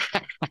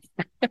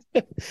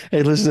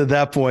 Hey, listen, at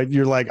that point,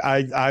 you're like,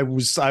 I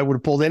would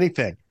have pulled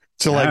anything.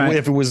 So like,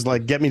 if it was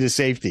like, get me to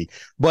safety.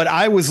 But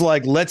I was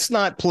like, let's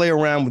not play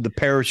around with the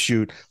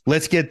parachute.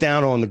 Let's get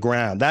down on the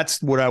ground.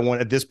 That's what I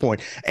want at this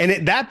point. And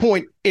at that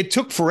point, it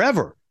took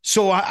forever.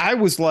 So I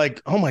was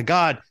like, oh my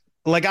God.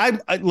 Like I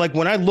like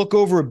when I look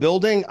over a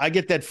building, I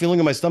get that feeling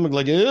in my stomach,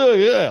 like,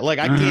 yeah. Like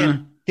I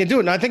can't do it.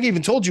 And I think I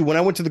even told you when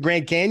I went to the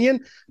Grand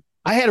Canyon,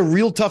 I had a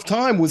real tough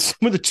time with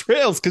some of the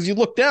trails because you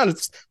look down,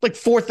 it's like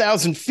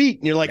 4,000 feet.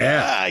 And you're like,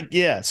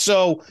 yeah.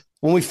 So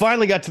when we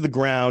finally got to the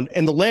ground,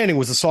 and the landing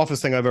was the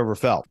softest thing I've ever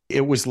felt.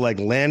 It was like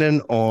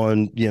landing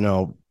on,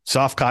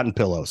 soft cotton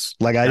pillows.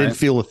 Like I didn't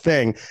feel a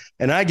thing.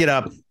 And I get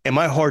up and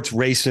my heart's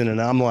racing.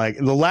 And I'm like,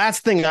 the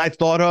last thing I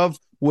thought of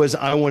was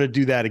I want to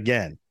do that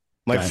again.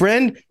 My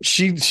friend,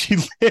 she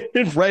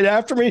landed right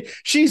after me.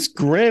 She's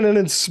grinning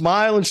and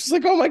smiling. She's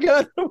like, oh my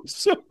God, it was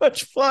so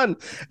much fun.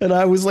 And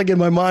I was like, in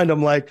my mind,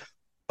 I'm like,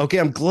 okay,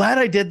 I'm glad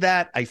I did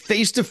that. I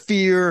faced a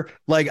fear.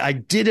 Like I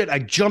did it. I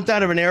jumped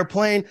out of an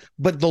airplane.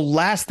 But the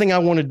last thing I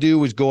want to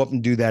do is go up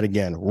and do that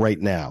again right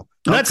now.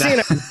 I'm not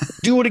saying I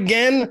do it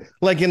again,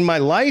 like in my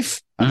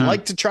life. I'd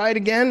like to try it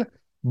again.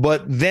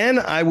 But then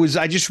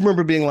I just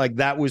remember being like,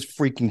 that was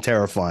freaking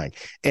terrifying.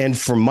 And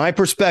from my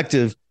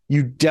perspective,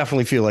 you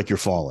definitely feel like you're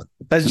falling.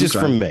 That's just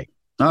from me.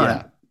 All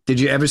right. Did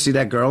you ever see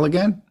that girl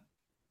again?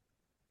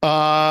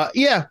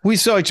 Yeah, we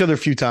saw each other a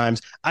few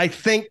times. I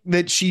think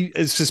that she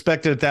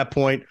suspected at that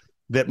point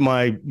that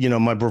my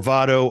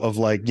bravado of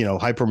like,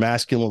 hyper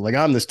masculine, like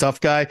I'm this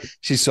tough guy.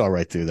 She saw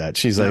right through that.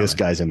 She's like, this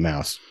guy's a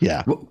mouse.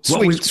 Yeah.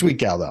 Sweet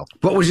gal though.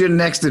 What was your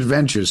next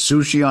adventure?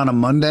 Sushi on a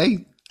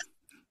Monday?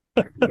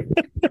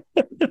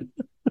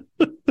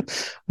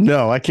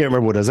 No, I can't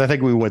remember what it is. I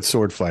think we went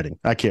sword fighting.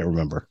 I can't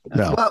remember.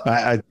 No,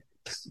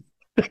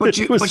 but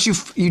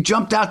you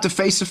jumped out to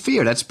face a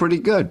fear. That's pretty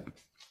good.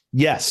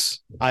 Yes,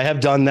 I have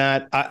done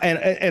that.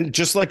 And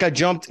just like I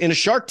jumped in a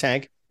shark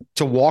tank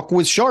to walk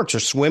with sharks or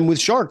swim with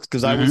sharks,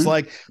 because I was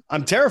like,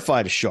 I'm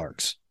terrified of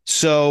sharks.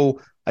 So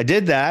I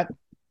did that.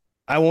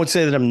 I won't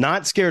say that I'm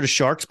not scared of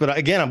sharks, but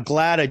again, I'm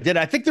glad I did.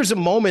 I think there's a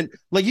moment,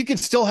 like you can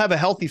still have a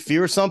healthy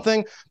fear or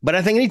something, but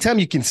I think anytime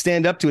you can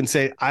stand up to it and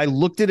say, I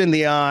looked it in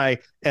the eye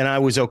and I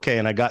was okay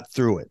and I got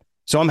through it.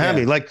 So I'm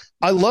happy. Like,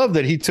 I love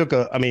that he took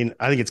I think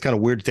it's kind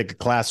of weird to take a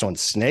class on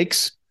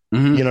snakes,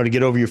 to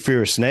get over your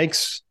fear of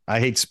snakes. I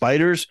hate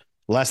spiders.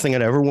 The last thing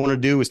I'd ever want to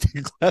do is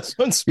take a class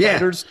on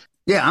spiders.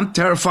 Yeah, I'm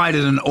terrified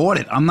of an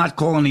audit. I'm not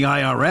calling the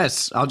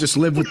IRS. I'll just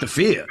live with the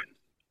fear.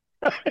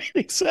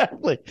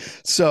 Exactly.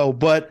 So,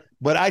 but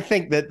I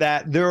think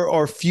that there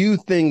are few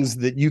things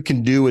that you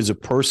can do as a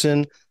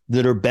person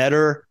that are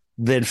better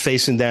than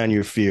facing down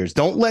your fears.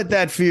 Don't let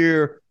that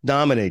fear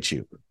dominate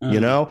you.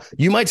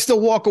 You might still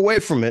walk away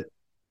from it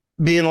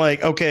being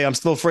like, okay, I'm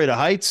still afraid of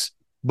heights,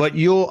 but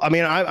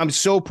I'm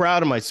so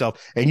proud of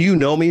myself. And you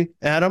know me,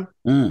 Adam,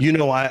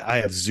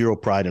 I have zero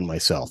pride in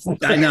myself.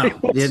 I know.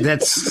 Yeah,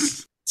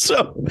 that's...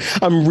 So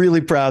I'm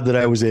really proud that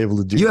I was able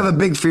to do You have a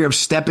big fear of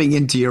stepping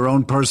into your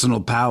own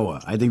personal power.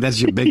 I think that's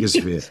your biggest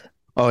fear.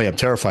 Oh, yeah. I'm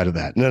terrified of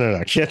that. No.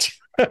 I can't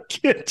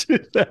do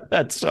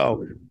that.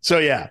 So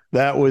yeah,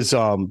 that was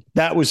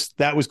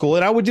cool.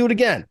 And I would do it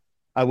again.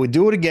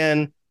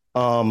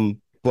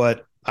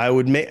 But I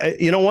would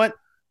you know what?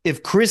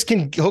 If Chris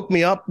can hook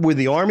me up with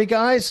the Army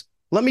guys,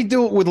 let me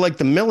do it with like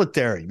the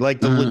military, like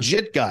the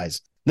legit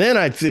guys. Then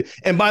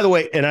and by the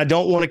way, and I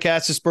don't want to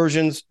cast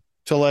aspersions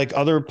to like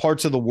other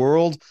parts of the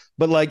world,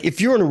 but like if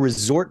you're in a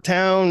resort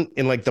town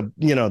in like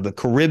the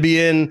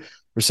Caribbean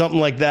or something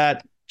like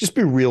that, just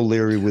be real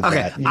leery with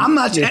that. I'm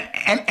not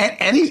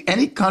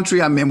any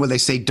country I'm in where they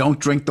say don't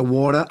drink the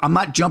water. I'm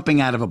not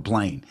jumping out of a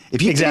plane.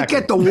 If you can't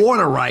get the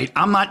water right,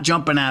 I'm not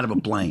jumping out of a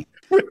plane.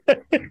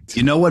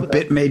 You know what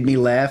bit made me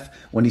laugh?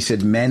 When he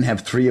said men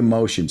have three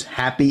emotions: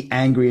 happy,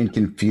 angry, and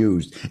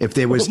confused. If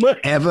there was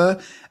ever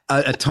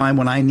a time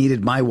when I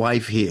needed my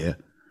wife here,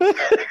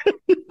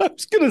 I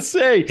was going to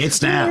say,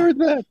 it's now. I heard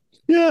that.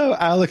 Yeah,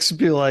 Alex would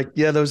be like,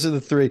 yeah, those are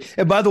the three.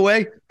 And by the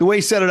way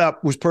he set it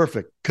up was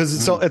perfect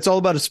because it's all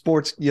about a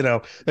sports,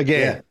 again.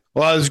 Yeah.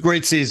 Well, it was a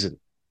great season.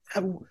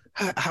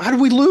 How did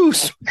we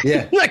lose?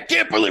 Yeah. I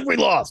can't believe we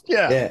lost.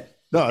 Yeah.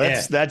 No,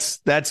 that's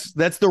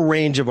the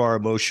range of our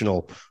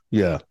emotional.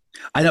 Yeah.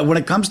 I know when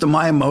it comes to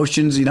my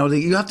emotions,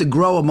 you have to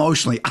grow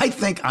emotionally. I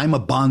think I'm a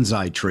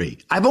bonsai tree.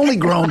 I've only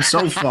grown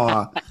so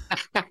far.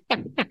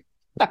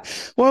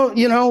 Well,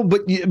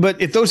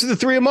 but if those are the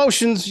three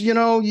emotions, you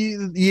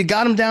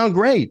got them down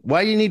great.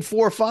 Why do you need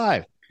 4 or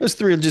 5? Those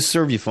three will just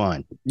serve you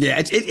fine.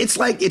 Yeah, it's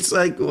like,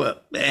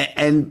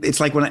 and it's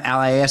like when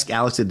I ask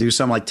Alex to do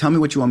something, like, tell me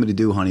what you want me to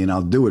do, honey, and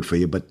I'll do it for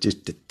you. But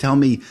just tell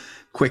me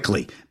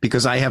quickly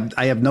because I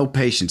have no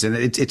patience, and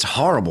it's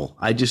horrible.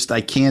 I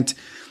can't.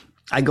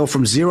 I go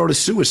from zero to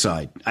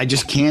suicide. I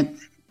just can't.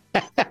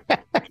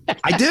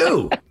 I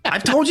do.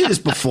 I've told you this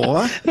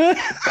before.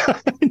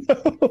 I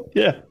know.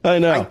 Yeah, I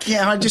know. I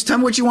can't. Just tell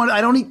me what you want.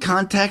 I don't need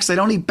context. I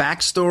don't need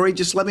backstory.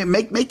 Just let me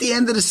make the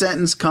end of the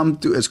sentence come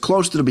to as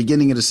close to the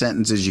beginning of the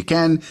sentence as you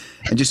can,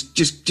 and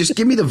just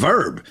give me the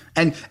verb.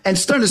 And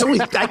Stern, there's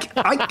only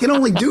I can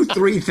only do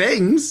 3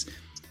 things: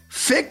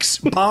 fix,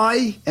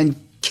 buy, and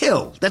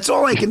kill. That's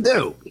all I can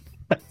do.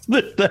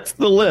 That's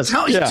the list.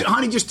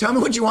 Honey, just tell me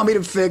what you want me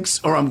to fix,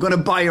 or I'm going to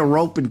buy a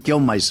rope and kill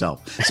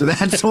myself. So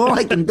that's all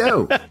I can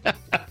do.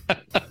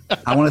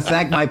 I want to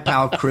thank my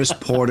pal Chris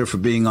Porter for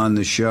being on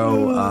the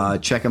show.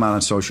 Check him out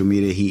on social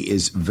media. He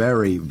is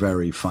very,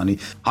 very funny.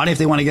 Honey, if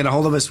they want to get a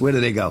hold of us, where do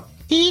they go?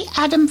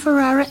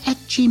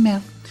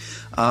 AdamFerrara@gmail.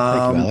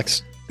 Thank you,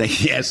 Alex.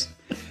 Yes.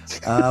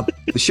 The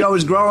show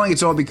is growing.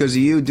 It's all because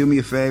of you. Do me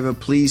a favor.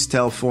 Please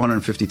tell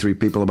 453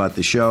 people about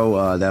the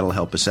show. That'll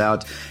help us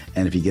out.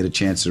 And if you get a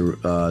chance to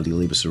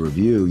leave us a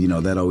review,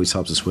 that always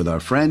helps us with our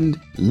friend,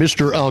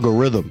 Mr.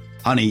 Algorithm.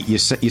 Honey, you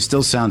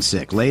still sound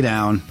sick. Lay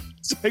down.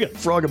 I got a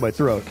frog in my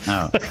throat.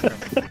 Oh.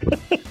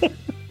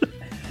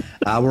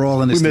 We're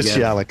all in this together. We miss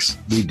you, Alex.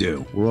 We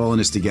do. We're all in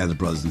this together,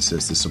 brothers and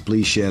sisters. So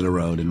please share the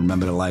road and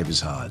remember that life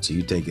is hard. So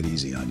you take it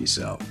easy on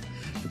yourself.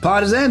 The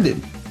pod is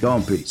ended. Go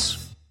in peace.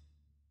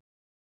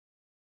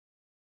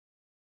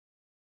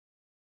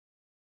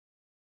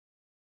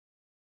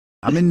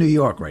 I'm in New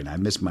York right now. I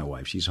miss my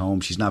wife. She's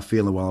home. She's not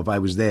feeling well. If I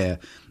was there,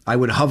 I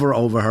would hover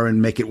over her and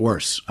make it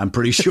worse. I'm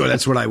pretty sure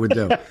that's what I would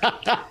do.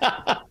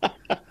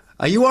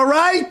 Are you all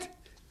right?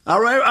 All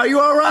right. Are you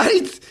all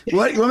right?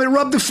 What? You want me to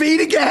rub the feet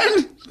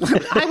again?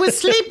 I was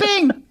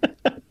sleeping.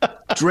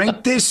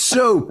 Drink this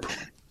soup.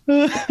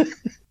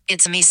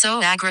 It's me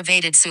so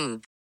aggravated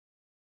soup.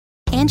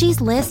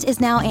 Angie's List is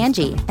now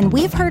Angie, and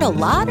we've heard a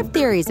lot of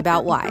theories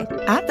about why.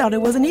 I thought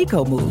it was an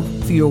eco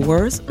move. Fewer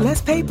words,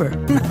 less paper.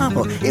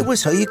 No, it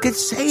was so you could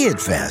say it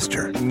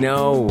faster.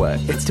 No,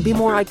 it's to be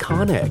more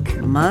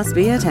iconic. Must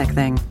be a tech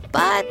thing.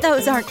 But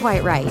those aren't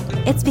quite right.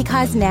 It's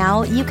because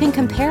now you can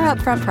compare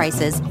upfront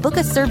prices, book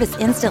a service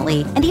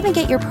instantly, and even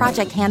get your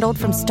project handled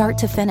from start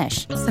to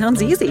finish.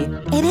 Sounds easy.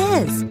 It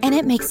is, and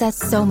it makes us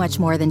so much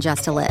more than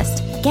just a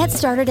list. Get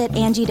started at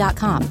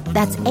Angie.com.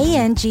 That's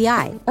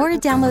ANGI, or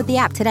download the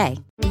app today.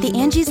 The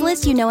Angie's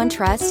List you know and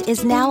trust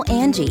is now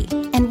Angie,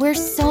 and we're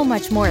so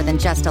much more than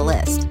just a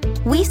list.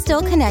 We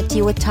still connect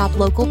you with top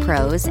local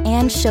pros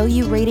and show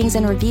you ratings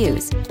and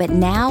reviews, but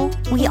now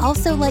we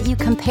also let you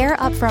compare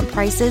upfront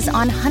prices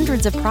on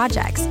hundreds of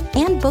projects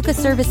and book a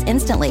service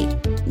instantly.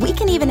 We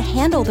can even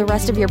handle the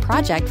rest of your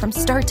project from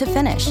start to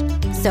finish.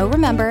 So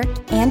remember,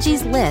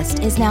 Angie's List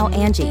is now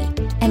Angie,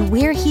 and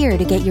we're here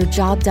to get your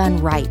job done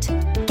right.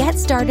 Get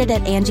started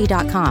at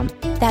Angie.com.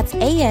 That's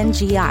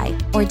ANGI,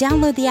 or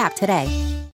download the app today.